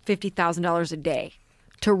 to $50,000 a day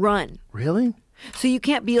to run. Really? So you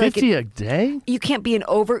can't be like $50 a day? You can't be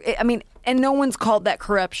and no one's called that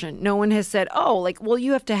corruption. No one has said, well,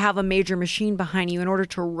 you have to have a major machine behind you in order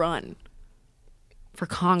to run for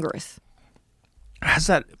Congress.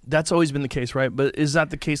 That's always been the case, right? But is that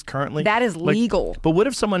the case currently? That is legal. But what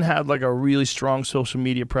if someone had like a really strong social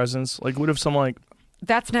media presence? Like what if someone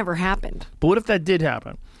That's never happened. But what if that did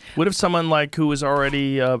happen? What if someone like who was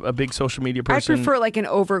already a big social media person? I prefer like an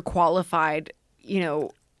overqualified,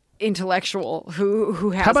 intellectual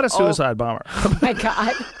who has. How about a suicide bomber? Oh my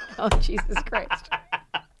God! Oh Jesus Christ!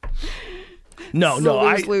 No,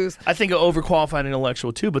 lose. I think an overqualified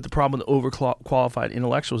intellectual too. But the problem with overqualified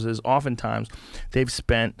intellectuals is oftentimes they've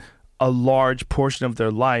spent a large portion of their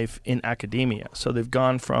life in academia. So they've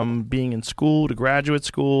gone from being in school to graduate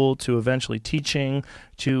school to eventually teaching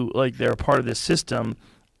to like they're a part of this system.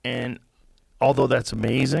 And although that's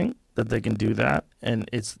amazing that they can do that, and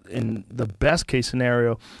it's in the best case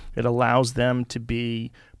scenario, it allows them to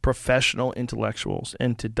be professional intellectuals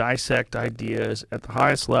and to dissect ideas at the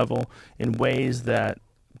highest level in ways that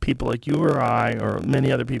people like you or I or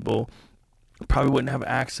many other people probably wouldn't have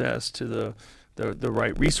access to the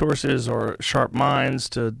right resources or sharp minds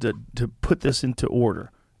to put this into order.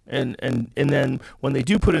 And then when they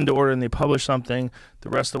do put it into order and they publish something, the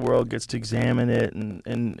rest of the world gets to examine it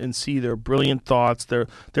and see their brilliant thoughts. They're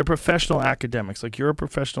professional academics. Like you're a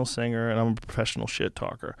professional singer and I'm a professional shit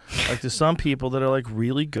talker. Like there's some people that are like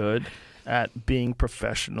really good at being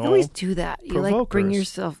professional. You always do that. You like bring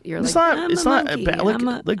yourself. You're it's like not. I'm it's a not monkey.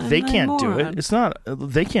 bad. Like they can't do it. It's not.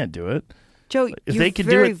 They can't do it. Joe, if you're they could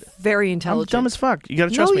very, do it, very intelligent. I'm dumb as fuck. You got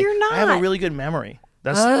to trust me. No, you're not. I have a really good memory.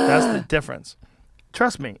 That's the difference.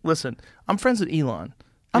 Trust me. Listen, I'm friends with Elon.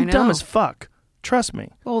 I'm dumb as fuck. Trust me.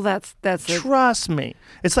 Well, that's Trust me.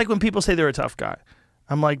 It's like when people say they're a tough guy.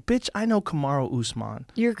 I'm like, bitch, I know Kamaru Usman.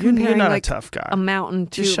 You're comparing not like a tough guy. A mountain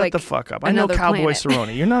to just shut like the fuck up. I know Cowboy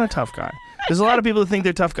Cerrone. You're not a tough guy. There's a lot of people that think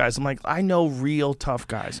they're tough guys. I'm like, I know real tough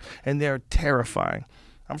guys, and they're terrifying.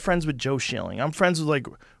 I'm friends with Joe Schilling. I'm friends with like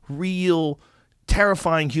real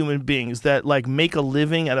terrifying human beings that like make a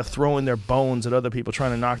living out of throwing their bones at other people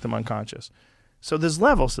trying to knock them unconscious. So there's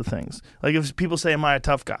levels to things. Like if people say, am I a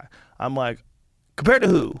tough guy? I'm like, compared to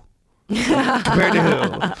who? Compared to who?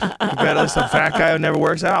 Compared to some fat guy who never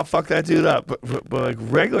works out? Fuck that dude up. But like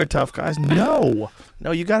regular tough guys, no.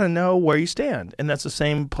 No, you got to know where you stand. And that's the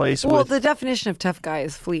same place Well, the definition of tough guy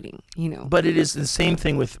is fleeting, But it is the same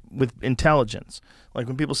thing with intelligence. Like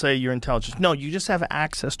when people say you're intelligent. No, you just have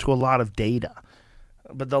access to a lot of data.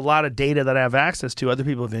 But the lot of data that I have access to, other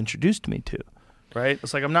people have introduced me to. Right?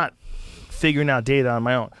 It's like I'm not figuring out data on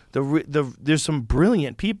my own. There's some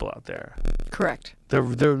brilliant people out there. Correct. They're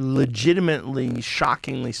legitimately,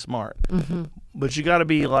 shockingly smart. Mm-hmm. But you got to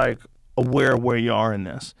be like aware of where you are in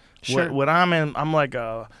this. Sure. What I'm in, I'm like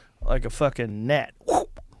a fucking net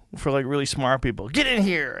for like really smart people. Get in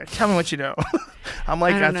here. Tell me what you know. I'm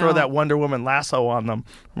like I throw that Wonder Woman lasso on them.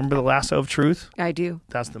 Remember the lasso of truth? I do.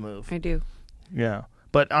 That's the move. I do. Yeah,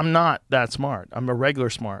 but I'm not that smart. I'm a regular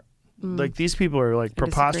smart. Like these people are like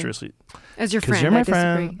preposterously. As your friend, because you're my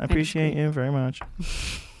friend. disagree. I appreciate you very much.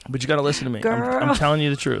 But you got to listen to me. Girl. I'm telling you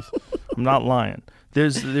the truth. I'm not lying.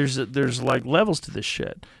 There's like levels to this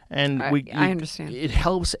shit, and I understand. It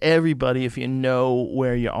helps everybody if you know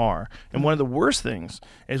where you are. And one of the worst things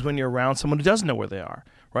is when you're around someone who doesn't know where they are.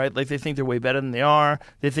 Right? Like they think they're way better than they are.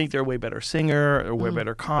 They think they're a way better singer or way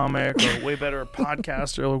better comic or way better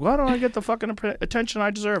podcaster. Like, why don't I get the fucking attention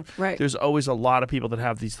I deserve? Right. There's always a lot of people that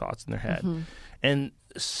have these thoughts in their head. Mm-hmm. And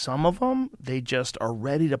some of them, they just are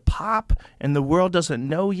ready to pop and the world doesn't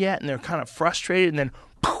know yet and they're kind of frustrated and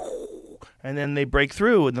then they break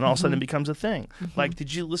through and then all of a sudden it becomes a thing. Mm-hmm. Like,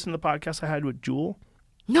 did you listen to the podcast I had with Jewel?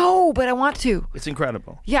 No, but I want to. It's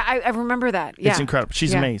incredible. Yeah, I remember that. Yeah. It's incredible.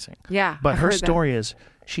 She's amazing. Yeah. But her story is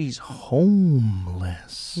she's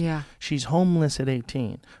homeless. Yeah. She's homeless at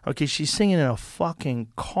 18. Okay, she's singing in a fucking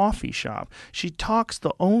coffee shop. She talks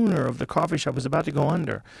the owner of the coffee shop is about to go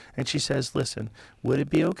under. And she says, listen, would it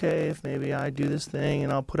be okay if maybe I do this thing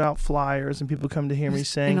and I'll put out flyers and people come to hear me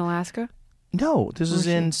sing? In Alaska? No, this is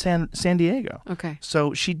in San Diego. Okay.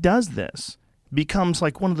 So she does this. Becomes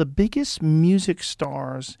like one of the biggest music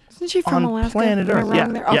stars Isn't she from on Alaska? planet Earth. Yeah,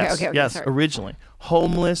 there? Okay, okay, yes, sorry. originally.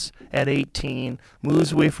 Homeless at 18,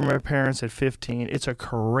 moves away from her parents at 15. It's a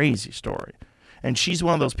crazy story. And she's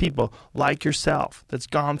one of those people like yourself that's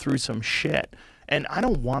gone through some shit And I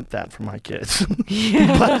don't want that for my kids.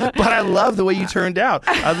 but I love the way you turned out.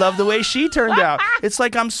 I love the way she turned out. It's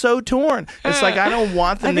like I'm so torn. It's like I don't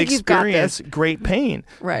want them to experience great pain.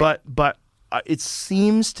 Right. But it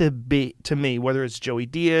seems to be, to me, whether it's Joey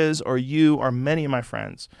Diaz or you or many of my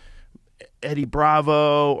friends, Eddie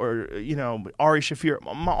Bravo or, Ari Shafir,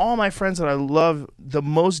 all my friends that I love the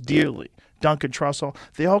most dearly, Duncan Trussell,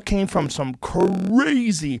 they all came from some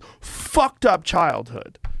crazy, fucked up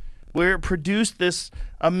childhood where it produced this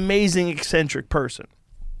amazing, eccentric person.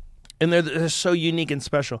 And they're so unique and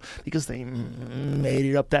special because they made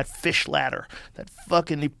it up that fish ladder.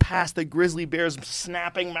 They passed the grizzly bear's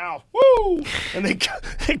snapping mouth. Woo! And they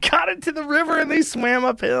got into the river and they swam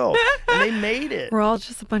uphill. And they made it. We're all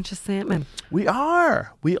just a bunch of salmon. We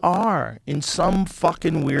are. In some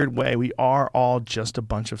fucking weird way, we are all just a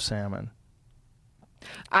bunch of salmon.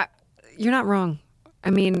 You're not wrong. I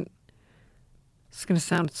mean, it's going to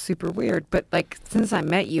sound super weird, but like since I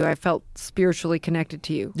met you, I felt spiritually connected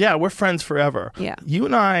to you. Yeah, we're friends forever. Yeah. You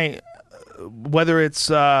and I, whether it's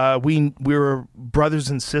we were brothers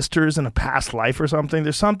and sisters in a past life or something,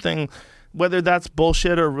 there's something, whether that's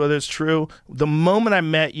bullshit or whether it's true, the moment I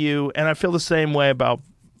met you, and I feel the same way about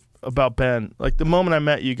Ben, like the moment I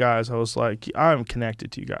met you guys, I was like, I'm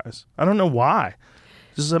connected to you guys. I don't know why.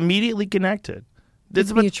 Just immediately connected.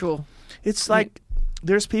 It's mutual. It's like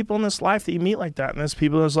there's people in this life that you meet like that, and there's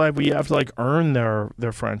people in this life where you have to like earn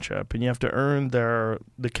their friendship, and you have to earn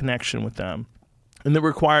the connection with them, and it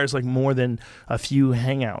requires like more than a few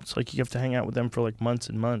hangouts. Like you have to hang out with them for like months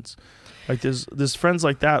and months. Like there's friends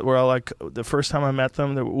like that where I like the first time I met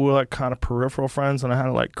them, we were like kind of peripheral friends, and I had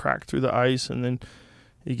to like crack through the ice, and then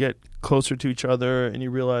you get closer to each other, and you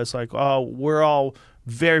realize like, oh, we're all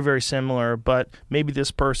very, very similar, but maybe this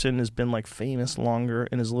person has been like famous longer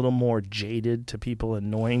and is a little more jaded to people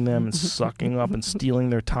annoying them and sucking up and stealing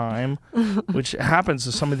their time, which happens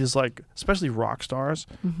to some of these, like, especially rock stars.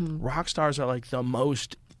 Mm-hmm. Rock stars are like the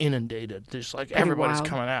most inundated. There's like everybody's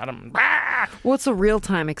coming at them. Well, it's a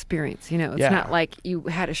real-time experience, It's not like you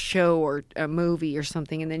had a show or a movie or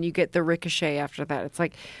something and then you get the ricochet after that. It's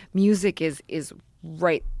like music is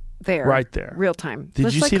right there. Right there. Real time.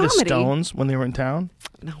 Did you see comedy. the Stones when they were in town?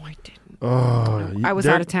 No, I didn't. Oh, no, I was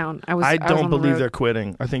out of town. I don't believe they're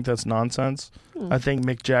quitting. I think that's nonsense. I think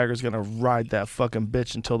Mick Jagger's going to ride that fucking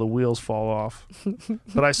bitch until the wheels fall off.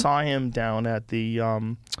 But I saw him down at the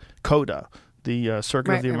CODA, the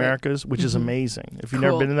Circuit of the Americas, which is amazing. If you've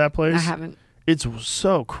never been to that place? I haven't. It's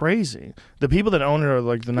so crazy. The people that own it are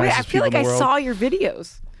like the nicest people in the world. I feel like I saw your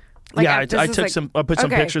videos. Like, I put some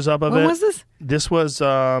pictures up of it. When was this? This was it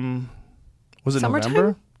Summertime?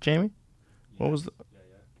 November, Jamie? What was the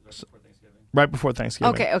right before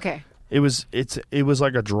Thanksgiving. Okay. It was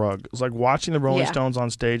like a drug. It was like watching the Rolling Stones on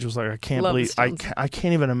stage. It was like I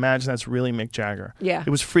can't even imagine that's really Mick Jagger. Yeah. It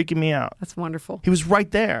was freaking me out. That's wonderful. He was right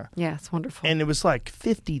there. Yeah, it's wonderful. And it was like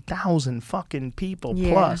 50,000 fucking people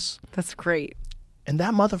plus. That's great. And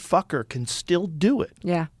that motherfucker can still do it.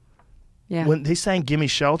 Yeah. Yeah. When they sang Gimme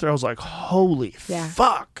Shelter, I was like, holy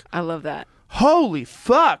fuck. I love that. Holy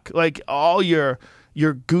fuck. Like all your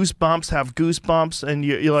goosebumps have goosebumps, and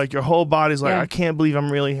you're like your whole body's like, I can't believe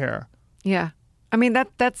I'm really here. Yeah. I mean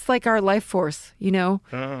that's like our life force,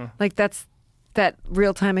 Like that's that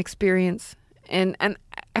real-time experience. And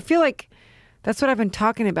I feel like that's what I've been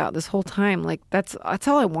talking about this whole time. Like that's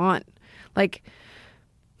all I want. Like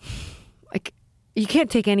you can't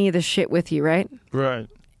take any of this shit with you, right? Right.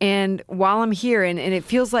 And while I'm here, and it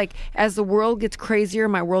feels like as the world gets crazier,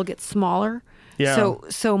 my world gets smaller. Yeah.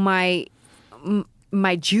 So my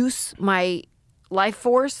juice, my life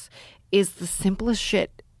force is the simplest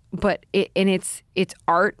shit, but it's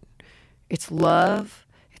art, it's love,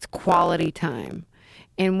 it's quality time.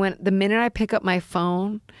 And the minute I pick up my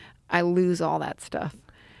phone, I lose all that stuff.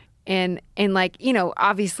 And like,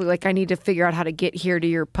 obviously, like I need to figure out how to get here to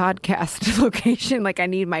your podcast location. Like I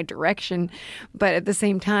need my direction. But at the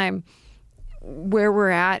same time, where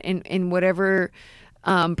we're at in whatever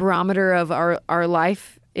barometer of our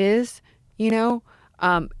life is,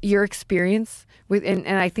 your experience with, and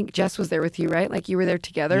I think Jess was there with you, right? Like you were there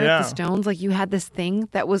together at the Stones. Like you had this thing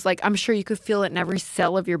that was like, I'm sure you could feel it in every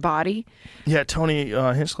cell of your body. Yeah, Tony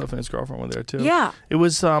Hinchcliffe and his girlfriend were there too. Yeah. It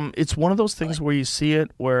was, it's one of those things where you see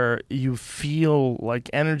it, where you feel like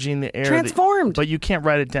energy in the air. Transformed. But you can't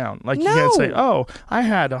write it down. Like you can't say, oh, I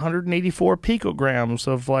had 184 picograms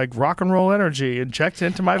of like rock and roll energy injected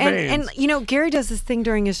into my veins. And Gary does this thing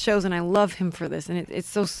during his shows, and I love him for this, and it's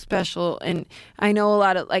so special. And I know a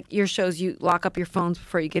lot of like your shows, you lock up your phones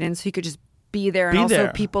before you get in, so you could just be there. And also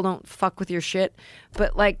people don't fuck with your shit.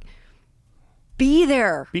 But like be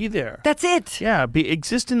there. Be there. That's it. Yeah,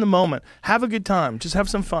 exist in the moment. Have a good time. Just have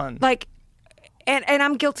some fun. Like, and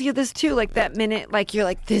I'm guilty of this too. Like that minute, like you're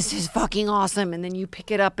like, this is fucking awesome, and then you pick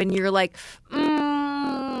it up and you're like,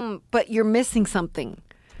 but you're missing something.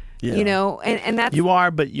 Yeah. You know, and that's You are,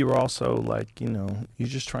 but you're also like, you're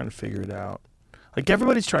just trying to figure it out. Like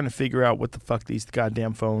everybody's trying to figure out what the fuck these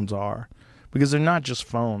goddamn phones are, because they're not just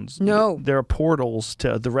phones. No. They're portals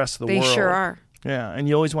to the rest of the world. They sure are. Yeah, and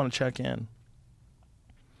you always want to check in.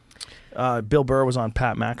 Bill Burr was on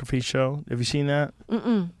Pat McAfee's show. Have you seen that?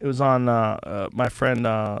 Mm-mm. It was on my friend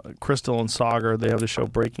Crystal and Sagar. They have the show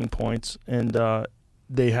Breaking Points, and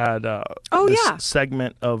they had this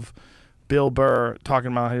segment of Bill Burr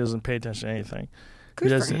talking about how he doesn't pay attention to anything.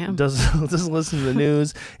 Good for him. Doesn't listen to the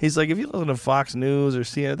news. He's like, if you listen to Fox News or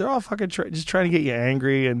CNN, they're all fucking just trying to get you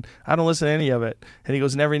angry, and I don't listen to any of it. And he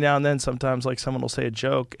goes, and every now and then, sometimes like someone will say a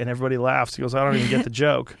joke, and everybody laughs. He goes, I don't even get the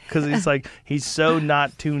joke, because he's so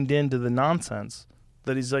not tuned into the nonsense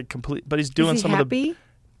that he's like complete. But he's doing Is he some happy? of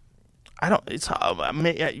the. I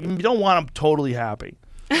don't. You don't want him totally happy.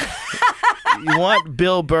 You want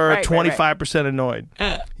Bill Burr 25% annoyed.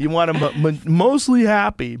 You want him mostly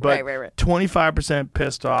happy, but 25%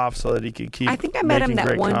 pissed off so that he can keep. I think I met him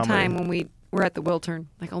that one comedy. time when we were at the Wiltern,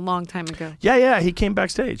 like a long time ago. Yeah, he came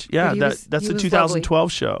backstage. Yeah, that's the 2012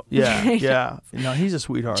 lovely. show. Yeah. No, he's a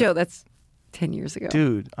sweetheart. Joe, that's 10 years ago.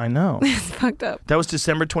 Dude, I know. It's fucked up. That was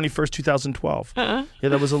December 21st, 2012. Yeah,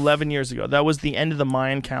 that was 11 years ago. That was the end of the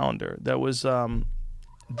Mayan calendar. That was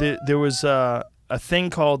there was a thing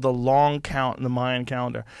called the long count in the Mayan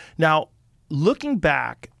calendar. Now, looking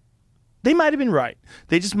back, they might have been right.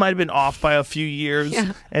 They just might have been off by a few years.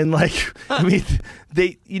 Yeah. And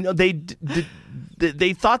they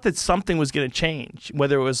thought that something was going to change,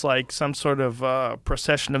 whether it was like some sort of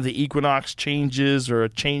precession of the equinox changes or a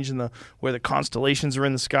change in where the constellations are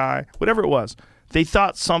in the sky, whatever it was. They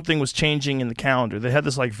thought something was changing in the calendar. They had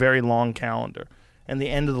this like very long calendar. And the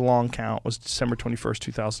end of the long count was December 21st,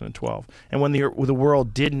 2012. And when the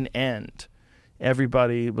world didn't end,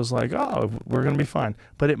 everybody was like, oh, we're going to be fine.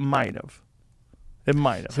 But it might have. It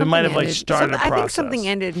might have. It might have like started a process. I think something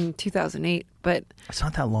ended in 2008, but... It's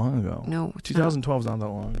not that long ago. No. 2012 is not that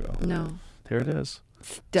long ago. No. There it is.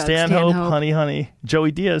 Stanhope, Honey.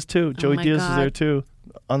 Joey Diaz, too. Joey Diaz God. is there, too.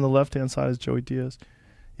 On the left-hand side is Joey Diaz.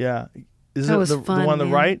 Yeah. Is that it was the fun, one on the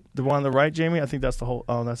man. right? The one on the right, Jamie? I think that's the whole...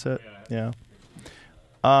 Oh, that's it? Yeah.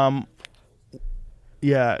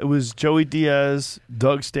 Yeah, it was Joey Diaz,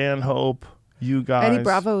 Doug Stanhope, you guys. Eddie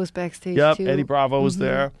Bravo was backstage, too. Eddie Bravo was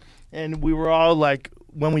there. And we were all like,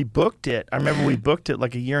 when we booked it, I remember we booked it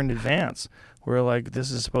like a year in advance. We were like,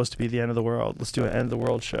 this is supposed to be the end of the world. Let's do an end of the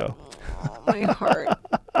world show. Oh, my heart.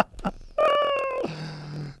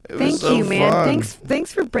 Thank so you, man. Fun.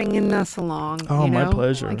 Thanks for bringing us along. Oh, you know? my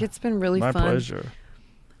pleasure. Like, it's been really my fun. My pleasure.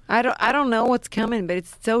 I don't know what's coming, but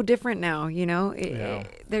it's so different now, you know?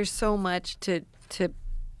 There's so much to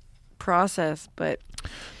process, but...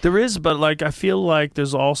 There is, but like I feel like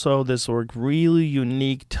there's also this like really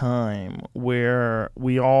unique time where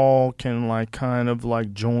we all can like kind of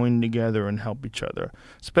like join together and help each other,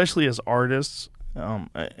 especially as artists.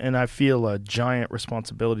 And I feel a giant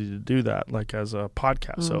responsibility to do that, like as a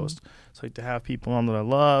podcast host. It's like to have people on that I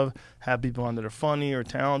love, have people on that are funny or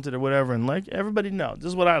talented or whatever, and like everybody know this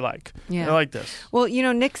is what I like. Yeah. I like this. Well, you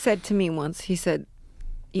know, Nick said to me once, he said,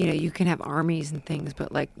 you know, you can have armies and things,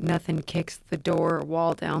 but like nothing kicks the door or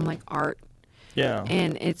wall down like art. Yeah.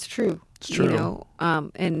 And it's true. It's true. You know,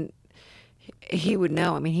 and he would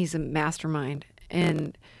know. I mean, he's a mastermind,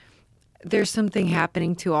 and there's something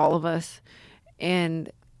happening to all of us. And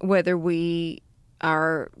whether we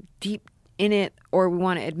are deep in it or we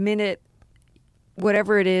want to admit it,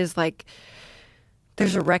 whatever it is, like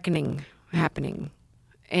there's a reckoning happening.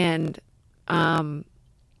 And I'm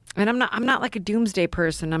not like a doomsday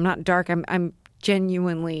person. I'm not dark. I'm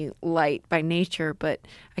genuinely light by nature, but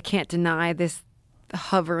I can't deny this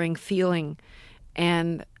hovering feeling.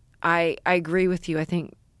 And I agree with you. I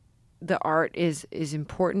think the art is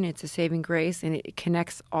important. It's a saving grace, and it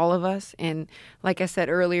connects all of us. And like I said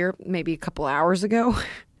earlier, maybe a couple hours ago,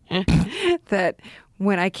 that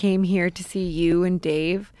when I came here to see you and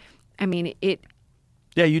Dave, I mean, it...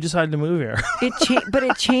 Yeah, you decided to move here. But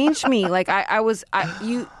it changed me. Like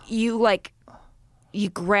you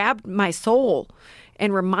grabbed my soul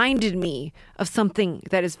and reminded me of something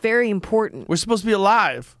that is very important. We're supposed to be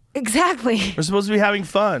alive. Exactly. We're supposed to be having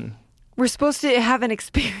fun. We're supposed to have an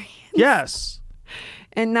experience. Yes.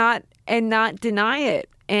 And not deny it.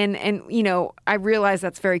 And you know, I realize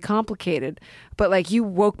that's very complicated, but like you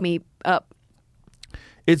woke me up.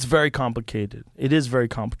 It's very complicated. It is very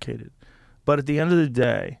complicated. But at the end of the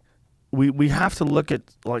day, we have to look at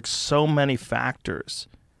like so many factors,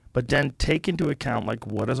 but then take into account like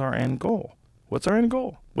what is our end goal? What's our end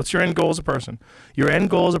goal? What's your end goal as a person? Your end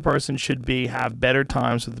goal as a person should be have better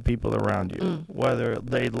times with the people around you. Whether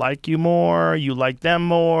they like you more, you like them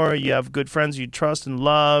more, you have good friends you trust and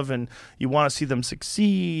love, and you want to see them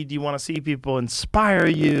succeed. You want to see people inspire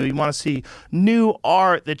you. You want to see new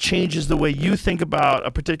art that changes the way you think about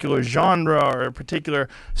a particular genre or a particular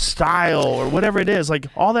style or whatever it is. Like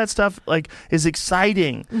all that stuff like is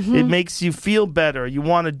exciting. It makes you feel better. You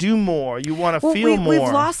want to do more. You want to feel more.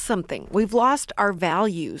 We've lost something. We've lost our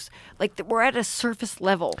values. Like we're at a surface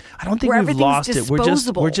level. I don't think we've lost it.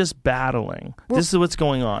 We're just battling. This is what's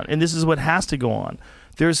going on, and this is what has to go on.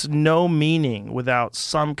 There's no meaning without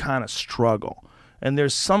some kind of struggle, and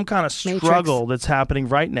there's some kind of struggle that's happening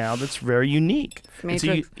right now that's very unique.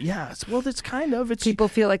 Matrix. It's kind of. It's people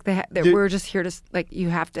feel like that we're just here to like you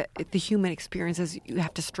have to. The human experience is you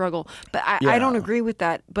have to struggle, but I don't agree with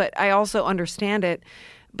that. But I also understand it.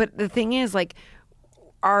 But the thing is, like,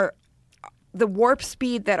 the warp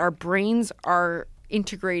speed that our brains are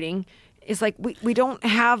integrating is like we don't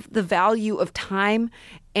have the value of time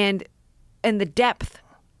and the depth.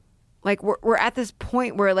 Like we're at this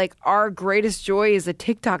point where like our greatest joy is a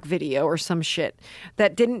TikTok video or some shit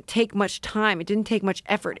that didn't take much time. It didn't take much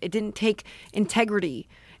effort. It didn't take integrity.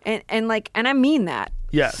 And I mean that.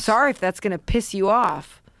 Yes. Sorry if that's going to piss you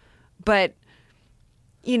off, but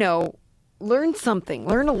learn something,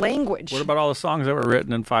 learn a language. What about all the songs that were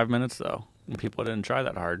written in 5 minutes though? And people didn't try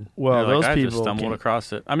that hard. Well, those I people just stumbled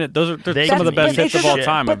across it. I mean, they're some of the best hits of all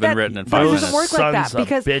time have been written in 5 minutes. It doesn't work like that Sons of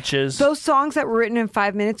because bitches. those songs that were written in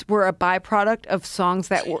 5 minutes were a byproduct of songs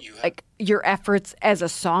that were like your efforts as a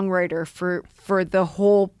songwriter for the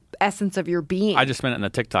whole essence of your being. I just meant in the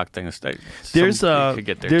TikTok thing. There's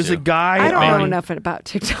a guy. I don't know enough about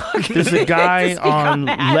TikTok. There's a guy on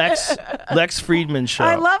Lex Friedman's show.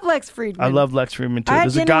 I love Lex Friedman. I love Lex Friedman too. I had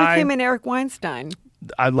There's a dinner guy. with him and Eric Weinstein.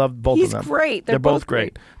 I love both He's of them. great. They're both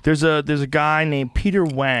great. There's a guy named Peter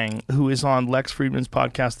Wang who is on Lex Friedman's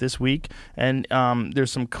podcast this week, and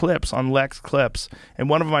there's some clips on Lex Clips, and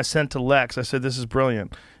one of them I sent to Lex. I said, this is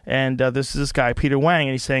brilliant. And this is this guy, Peter Wang,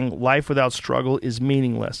 and he's saying life without struggle is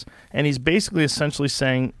meaningless. And he's basically essentially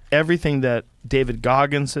saying everything that David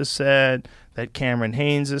Goggins has said, that Cameron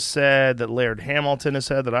Haynes has said, that Laird Hamilton has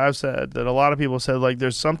said, that I've said, that a lot of people have said, like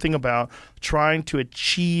there's something about trying to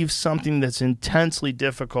achieve something that's intensely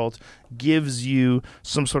difficult gives you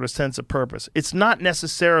some sort of sense of purpose. It's not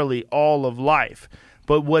necessarily all of life.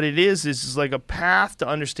 But what it is like a path to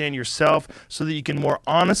understand yourself so that you can more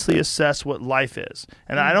honestly assess what life is.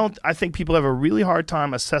 And I think people have a really hard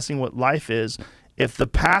time assessing what life is if the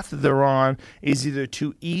path that they're on is either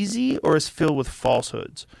too easy or is filled with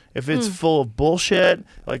falsehoods. If it's full of bullshit,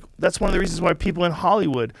 like that's one of the reasons why people in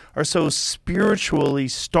Hollywood are so spiritually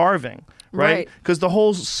starving, right? Because the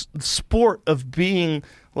whole sport of being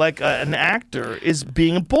like an actor is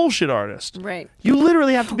being a bullshit artist. Right. You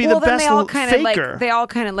literally have to be the best faker. They all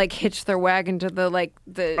kind of like hitch their wagon to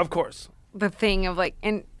the Of course. the thing of like,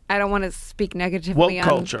 and I don't want to speak negatively Woke on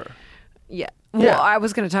culture. Yeah. Well, Yeah. I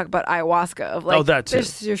was going to talk about ayahuasca of like, that too.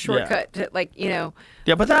 there's your shortcut to like, Yeah,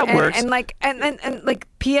 but that works. And like, and like,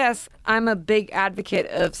 P.S. I'm a big advocate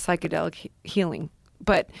of psychedelic healing,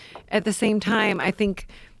 but at the same time, I think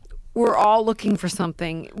we're all looking for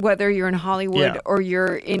something, whether you're in Hollywood or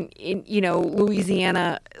you're in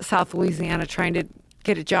Louisiana, South Louisiana, trying to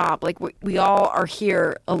get a job. Like we all are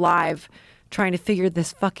here alive, trying to figure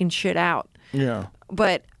this fucking shit out. Yeah.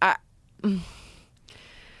 But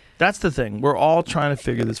that's the thing. We're all trying to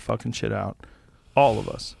figure this fucking shit out. All of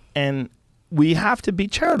us. And we have to be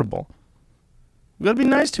charitable. We got to be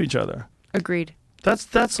nice to each other. Agreed.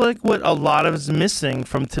 That's like what a lot of us is missing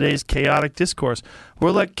from today's chaotic discourse.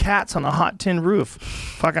 We're like cats on a hot tin roof.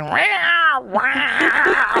 Fucking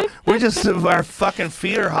we're just, our fucking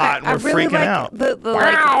feet are hot and we're really freaking like out. The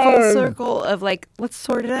like full circle of like, let's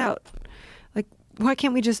sort it out. Like, why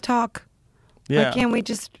can't we just talk? Yeah. Why can't we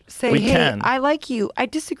just say, We hey, can. I like you. I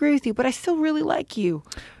disagree with you, but I still really like you.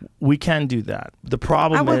 We can do that. The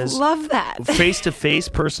problem I would is love that. face to face,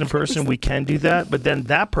 person to person, we can do that. But then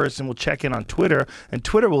that person will check in on Twitter, and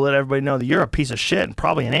Twitter will let everybody know that you're a piece of shit and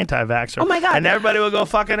probably an anti-vaxxer. Oh my God. And everybody will go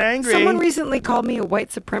fucking angry. Someone recently called me a white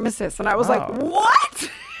supremacist, and I was like, what?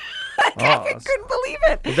 I couldn't believe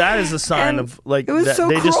it. That is a sign And of like it was that so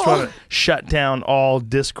they just cruel. want to shut down all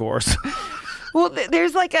discourse. Well,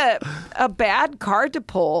 there's like a bad card to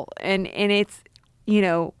pull, and it's,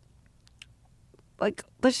 like,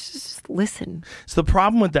 let's just listen. So the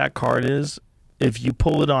problem with that card is if you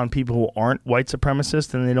pull it on people who aren't white supremacists,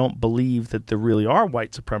 then they don't believe that there really are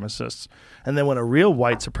white supremacists. And then when a real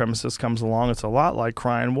white supremacist comes along, it's a lot like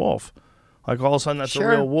crying wolf. Like all of a sudden that's a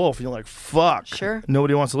real wolf. You're like, fuck. Sure.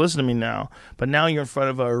 Nobody wants to listen to me now. But now you're in front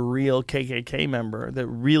of a real KKK member that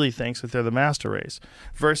really thinks that they're the master race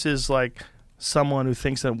versus like someone who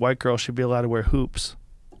thinks that white girls should be allowed to wear hoops.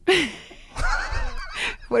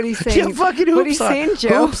 What are you saying? Yeah, fucking hoops. What are you saying,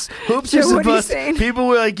 Joe? Hoops Joe, are what are you supposed. saying? People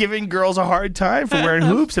were like giving girls a hard time for wearing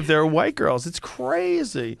hoops if they're white girls. It's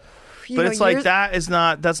crazy. But it's like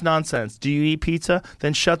that's nonsense. Do you eat pizza?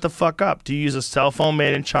 Then shut the fuck up. Do you use a cell phone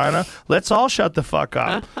made in China? Let's all shut the fuck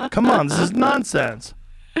up. Come on, this is nonsense.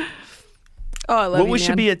 Oh, I love what you, we man.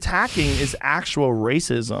 should be attacking is actual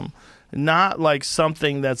racism, not like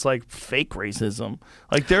something that's like fake racism.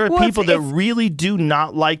 Like there are people that really do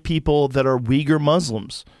not like people that are Uyghur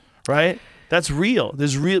Muslims, right? That's real.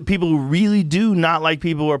 There's real people who really do not like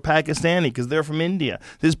people who are Pakistani because they're from India.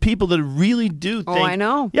 There's people that really do think. Oh, I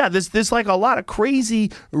know. Yeah, there's like a lot of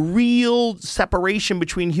crazy, real separation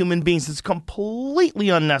between human beings that's completely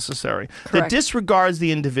unnecessary. Correct. That disregards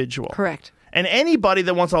the individual. Correct. And anybody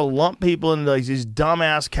that wants to lump people into like these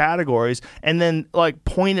dumbass categories and then like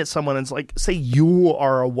point at someone and it's like say you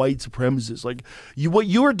are a white supremacist, like what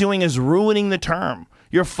you are doing is ruining the term.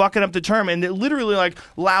 You're fucking up the term, and it literally like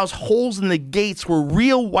allows holes in the gates where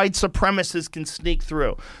real white supremacists can sneak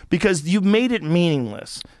through because you've made it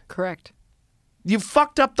meaningless. Correct. You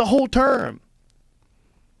fucked up the whole term.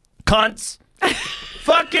 Cunts.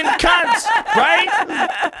 Fucking cunts,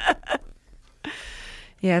 right?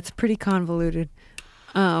 Yeah, it's pretty convoluted.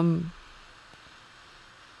 Man.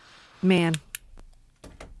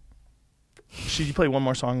 Should you play one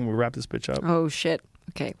more song and we'll wrap this bitch up? Oh, shit.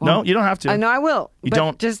 Okay. Well, No, you don't have to. No, I will. You But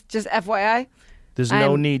don't. Just FYI. There's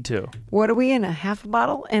no need to. What are we in? A half a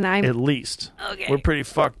bottle? And I'm. At least. Okay. We're pretty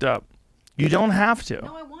fucked up. You don't have to.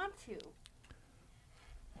 No, I want to.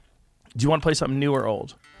 Do you want to play something new or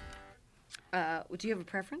old? Do you have a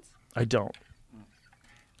preference? I don't.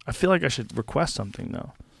 I feel like I should request something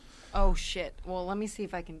though. Oh, shit. Well, let me see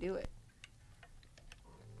if I can do it.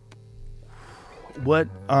 What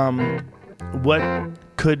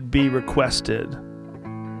could be requested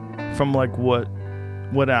from like what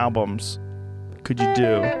albums could you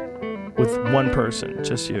do with one person,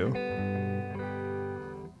 just you?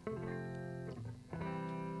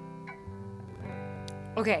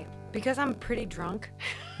 Okay, because I'm pretty drunk.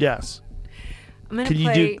 Yes. I'm gonna Can you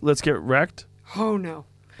play. do Let's Get Wrecked? Oh no,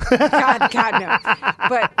 God no.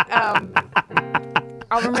 But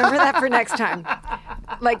I'll remember that for next time.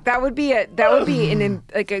 Like that would be an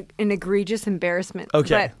egregious embarrassment.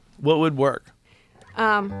 Okay. What would work?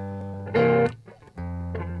 But,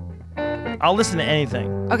 I'll listen to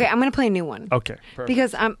anything. okay, I'm gonna play a new one. Okay. Perfect.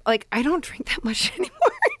 Because I'm like I don't drink that much anymore.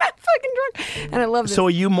 I'm fucking drunk, and I love this. So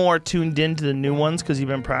are you more tuned into the new ones because you've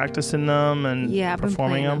been practicing them and yeah, I've been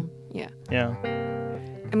performing playing them? Yeah. Yeah.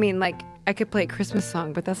 I mean, like I could play a Christmas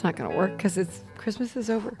song, but that's not gonna work because Christmas is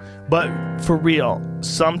over. But for real,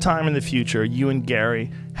 sometime in the future, you and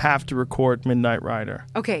Gary have to record Midnight Rider.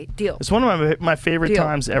 Okay, deal. It's one of my favorite Deal.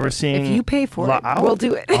 times ever seeing. If you pay for it, we'll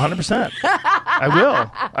do it. 100%.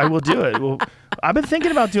 I will do it. Well, I've been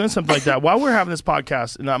thinking about doing something like that while we're having this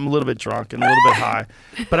podcast, and I'm a little bit drunk and a little bit high.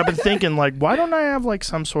 But I've been thinking, like, why don't I have like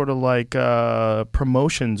some sort of like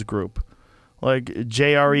promotions group, like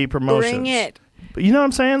JRE Promotions? Bring it. You know what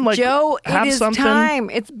I'm saying? Like, Joe, have it is something. time.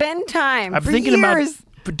 It's been time. I'm for thinking years.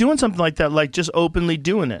 about doing something like that, like just openly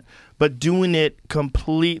doing it, but doing it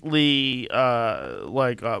completely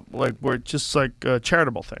like we're just like a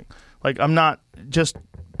charitable thing. Like I'm not just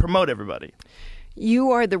promote everybody.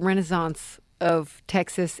 You are the Renaissance of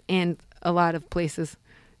Texas and a lot of places,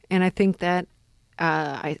 and I think that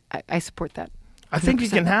I support that. 100%. I think it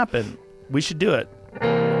can happen. We should do it.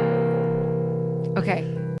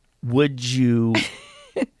 Okay. Would you,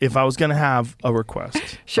 if I was going to have a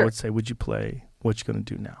request, Sure. I would say, would you play What You Gonna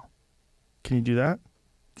Do Now? Can you do that?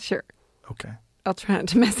 Sure. Okay. I'll try not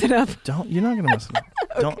to mess it up. You're not going to mess it up.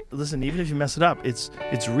 Okay. Don't listen. Even if you mess it up, it's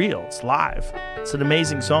real. It's live. It's an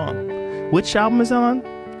amazing song. Which album is that on?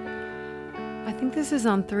 I think this is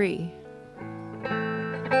on 3.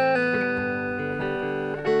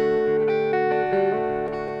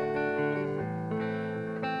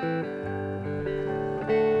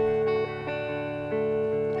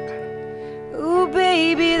 Ooh,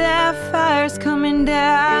 baby, that fire's coming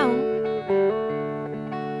down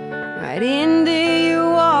right into your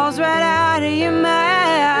walls, right out of your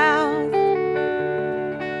mouth,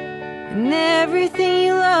 and everything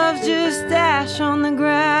you love just dash on the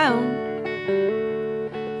ground.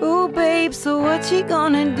 Ooh, babe, so what you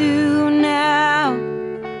gonna do now?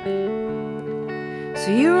 So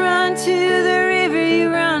you run to the river, you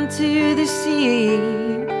run to the sea.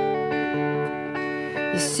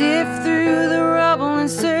 You sift through the rubble and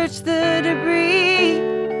search the debris,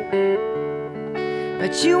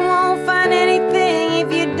 but you won't find anything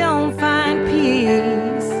if you don't find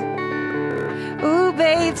peace. Ooh,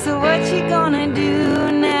 babe, so what you gonna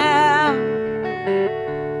do now?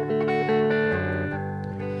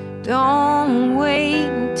 Don't wait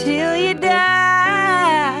until you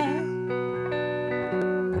die,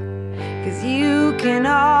 'cause you can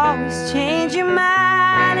always change your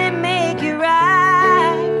mind and make it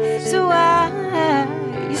right. So why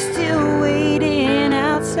you still waiting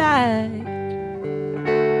outside?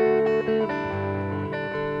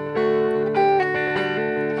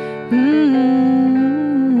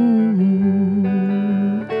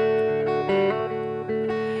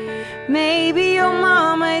 Maybe your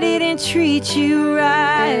mama didn't treat you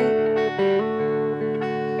right.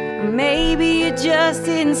 Maybe you just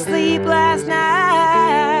didn't sleep last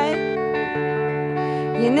night.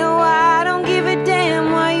 You know I don't give a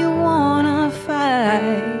damn why you wanna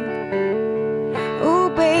fight. Oh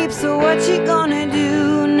babe, so what you gonna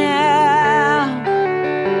do now?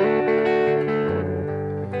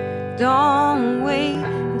 Don't wait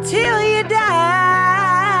until you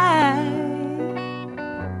die,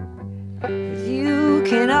 'cause you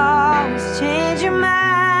can always change your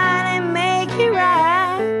mind and make it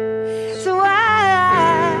right. So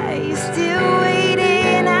why you still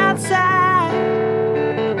waiting outside?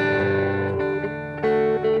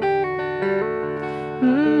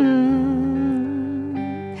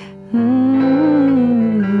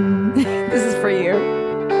 This is for you.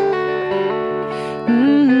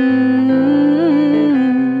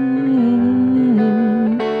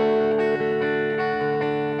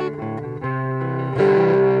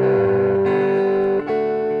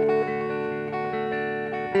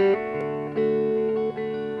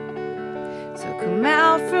 So come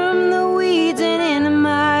out from the weeds and into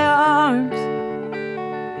my arms.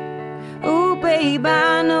 Oh, babe,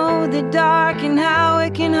 I know the dark and how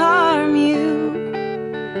it can harm you.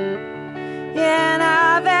 Yeah, and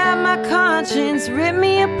I've had my conscience rip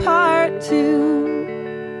me apart too.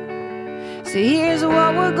 So here's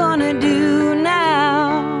what we're gonna do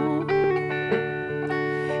now.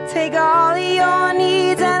 Take all of your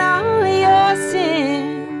needs and all of your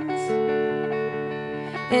sins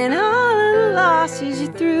and all of the losses you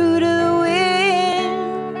threw to the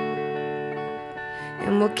wind,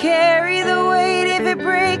 and we'll carry the weight if it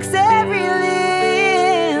breaks every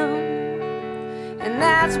limb. And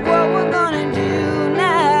that's what we're gonna do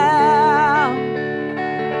now.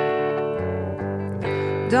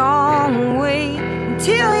 Don't wait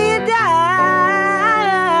until you die,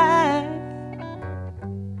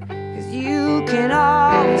 'cause you can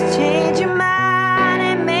always change your mind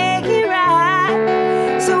and make it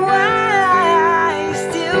right. So why you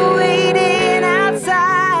still waiting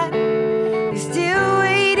outside? You're still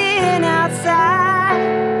waiting outside.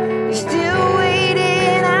 You're still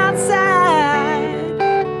waiting outside.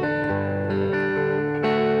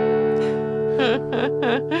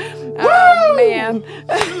 Oh man,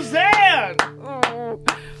 Suzanne!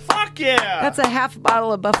 Fuck yeah! that's a half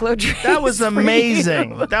bottle of Buffalo Trace. That was for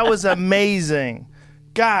amazing. you. That was amazing.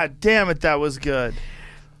 God damn it, that was good.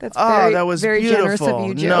 That's Oh, very, that was very beautiful. generous of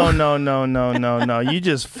you, Joe. No. You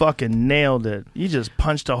just fucking nailed it. You just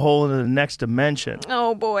punched a hole into the next dimension.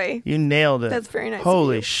 Oh boy, You nailed it. that's very nice.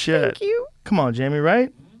 Holy of you. shit. Thank you. Come on, Jamie,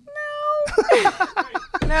 right?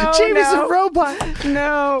 No, Jamie's no, a robot.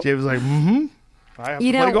 no. Jamie's like, mm-hmm. I have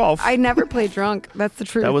You to know, play golf. I never play drunk. That's the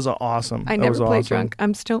truth. That was awesome. I That never was play awesome. drunk.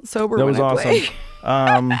 I'm still sober That when was I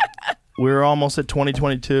awesome. play. We're almost at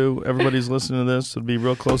 2022. Everybody's listening to this. It'll be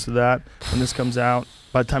real close to that when this comes out.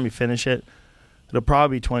 By the time you finish it, it'll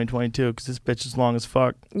probably be 2022 because this bitch is long as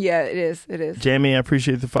fuck. Yeah, it is. It is. Jamie, I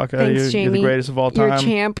appreciate the fuck out of you. Thanks, Jamie. You're the greatest of all time. You're a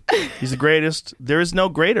champ. He's the greatest. There is no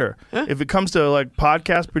greater. If it comes to like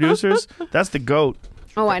podcast producers, that's the GOAT.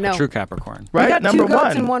 Oh, I know. True Capricorn. Right? got Number two goats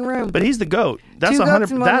one. in one room. But he's the GOAT. That's Two 100.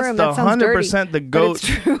 goats in one That's room. the That sounds 100% the dirty, but GOAT. it's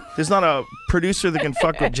true. There's not a producer that can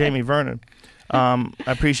fuck with Jamie Vernon. I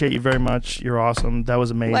appreciate you very much. You're awesome. That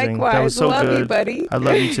was amazing. Likewise. That was so Love good. you, buddy. I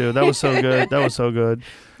love you too. That was so good. That was so good.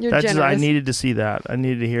 You're That's just, I generous. needed to see that. I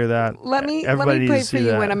needed to hear that. Let me Everybody needs play to for see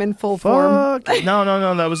you that. when I'm in full form. Fuck.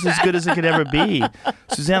 No. That was as good as it could ever be.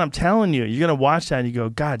 Suzanne, I'm telling you, you're going to watch that and you go,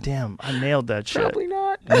 God damn, I nailed that shit. Probably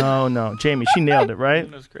not. No. Jamie, she nailed it, right?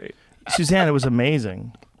 That was great. Suzanne, it was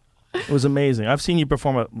amazing. It was amazing. I've seen you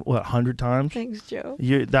perform it, 100 times? Thanks, Joe.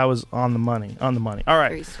 That was on the money. On the money. All right.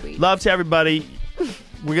 Very sweet. Love to everybody.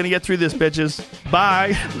 We're going to get through this, bitches.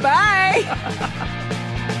 Bye. Bye.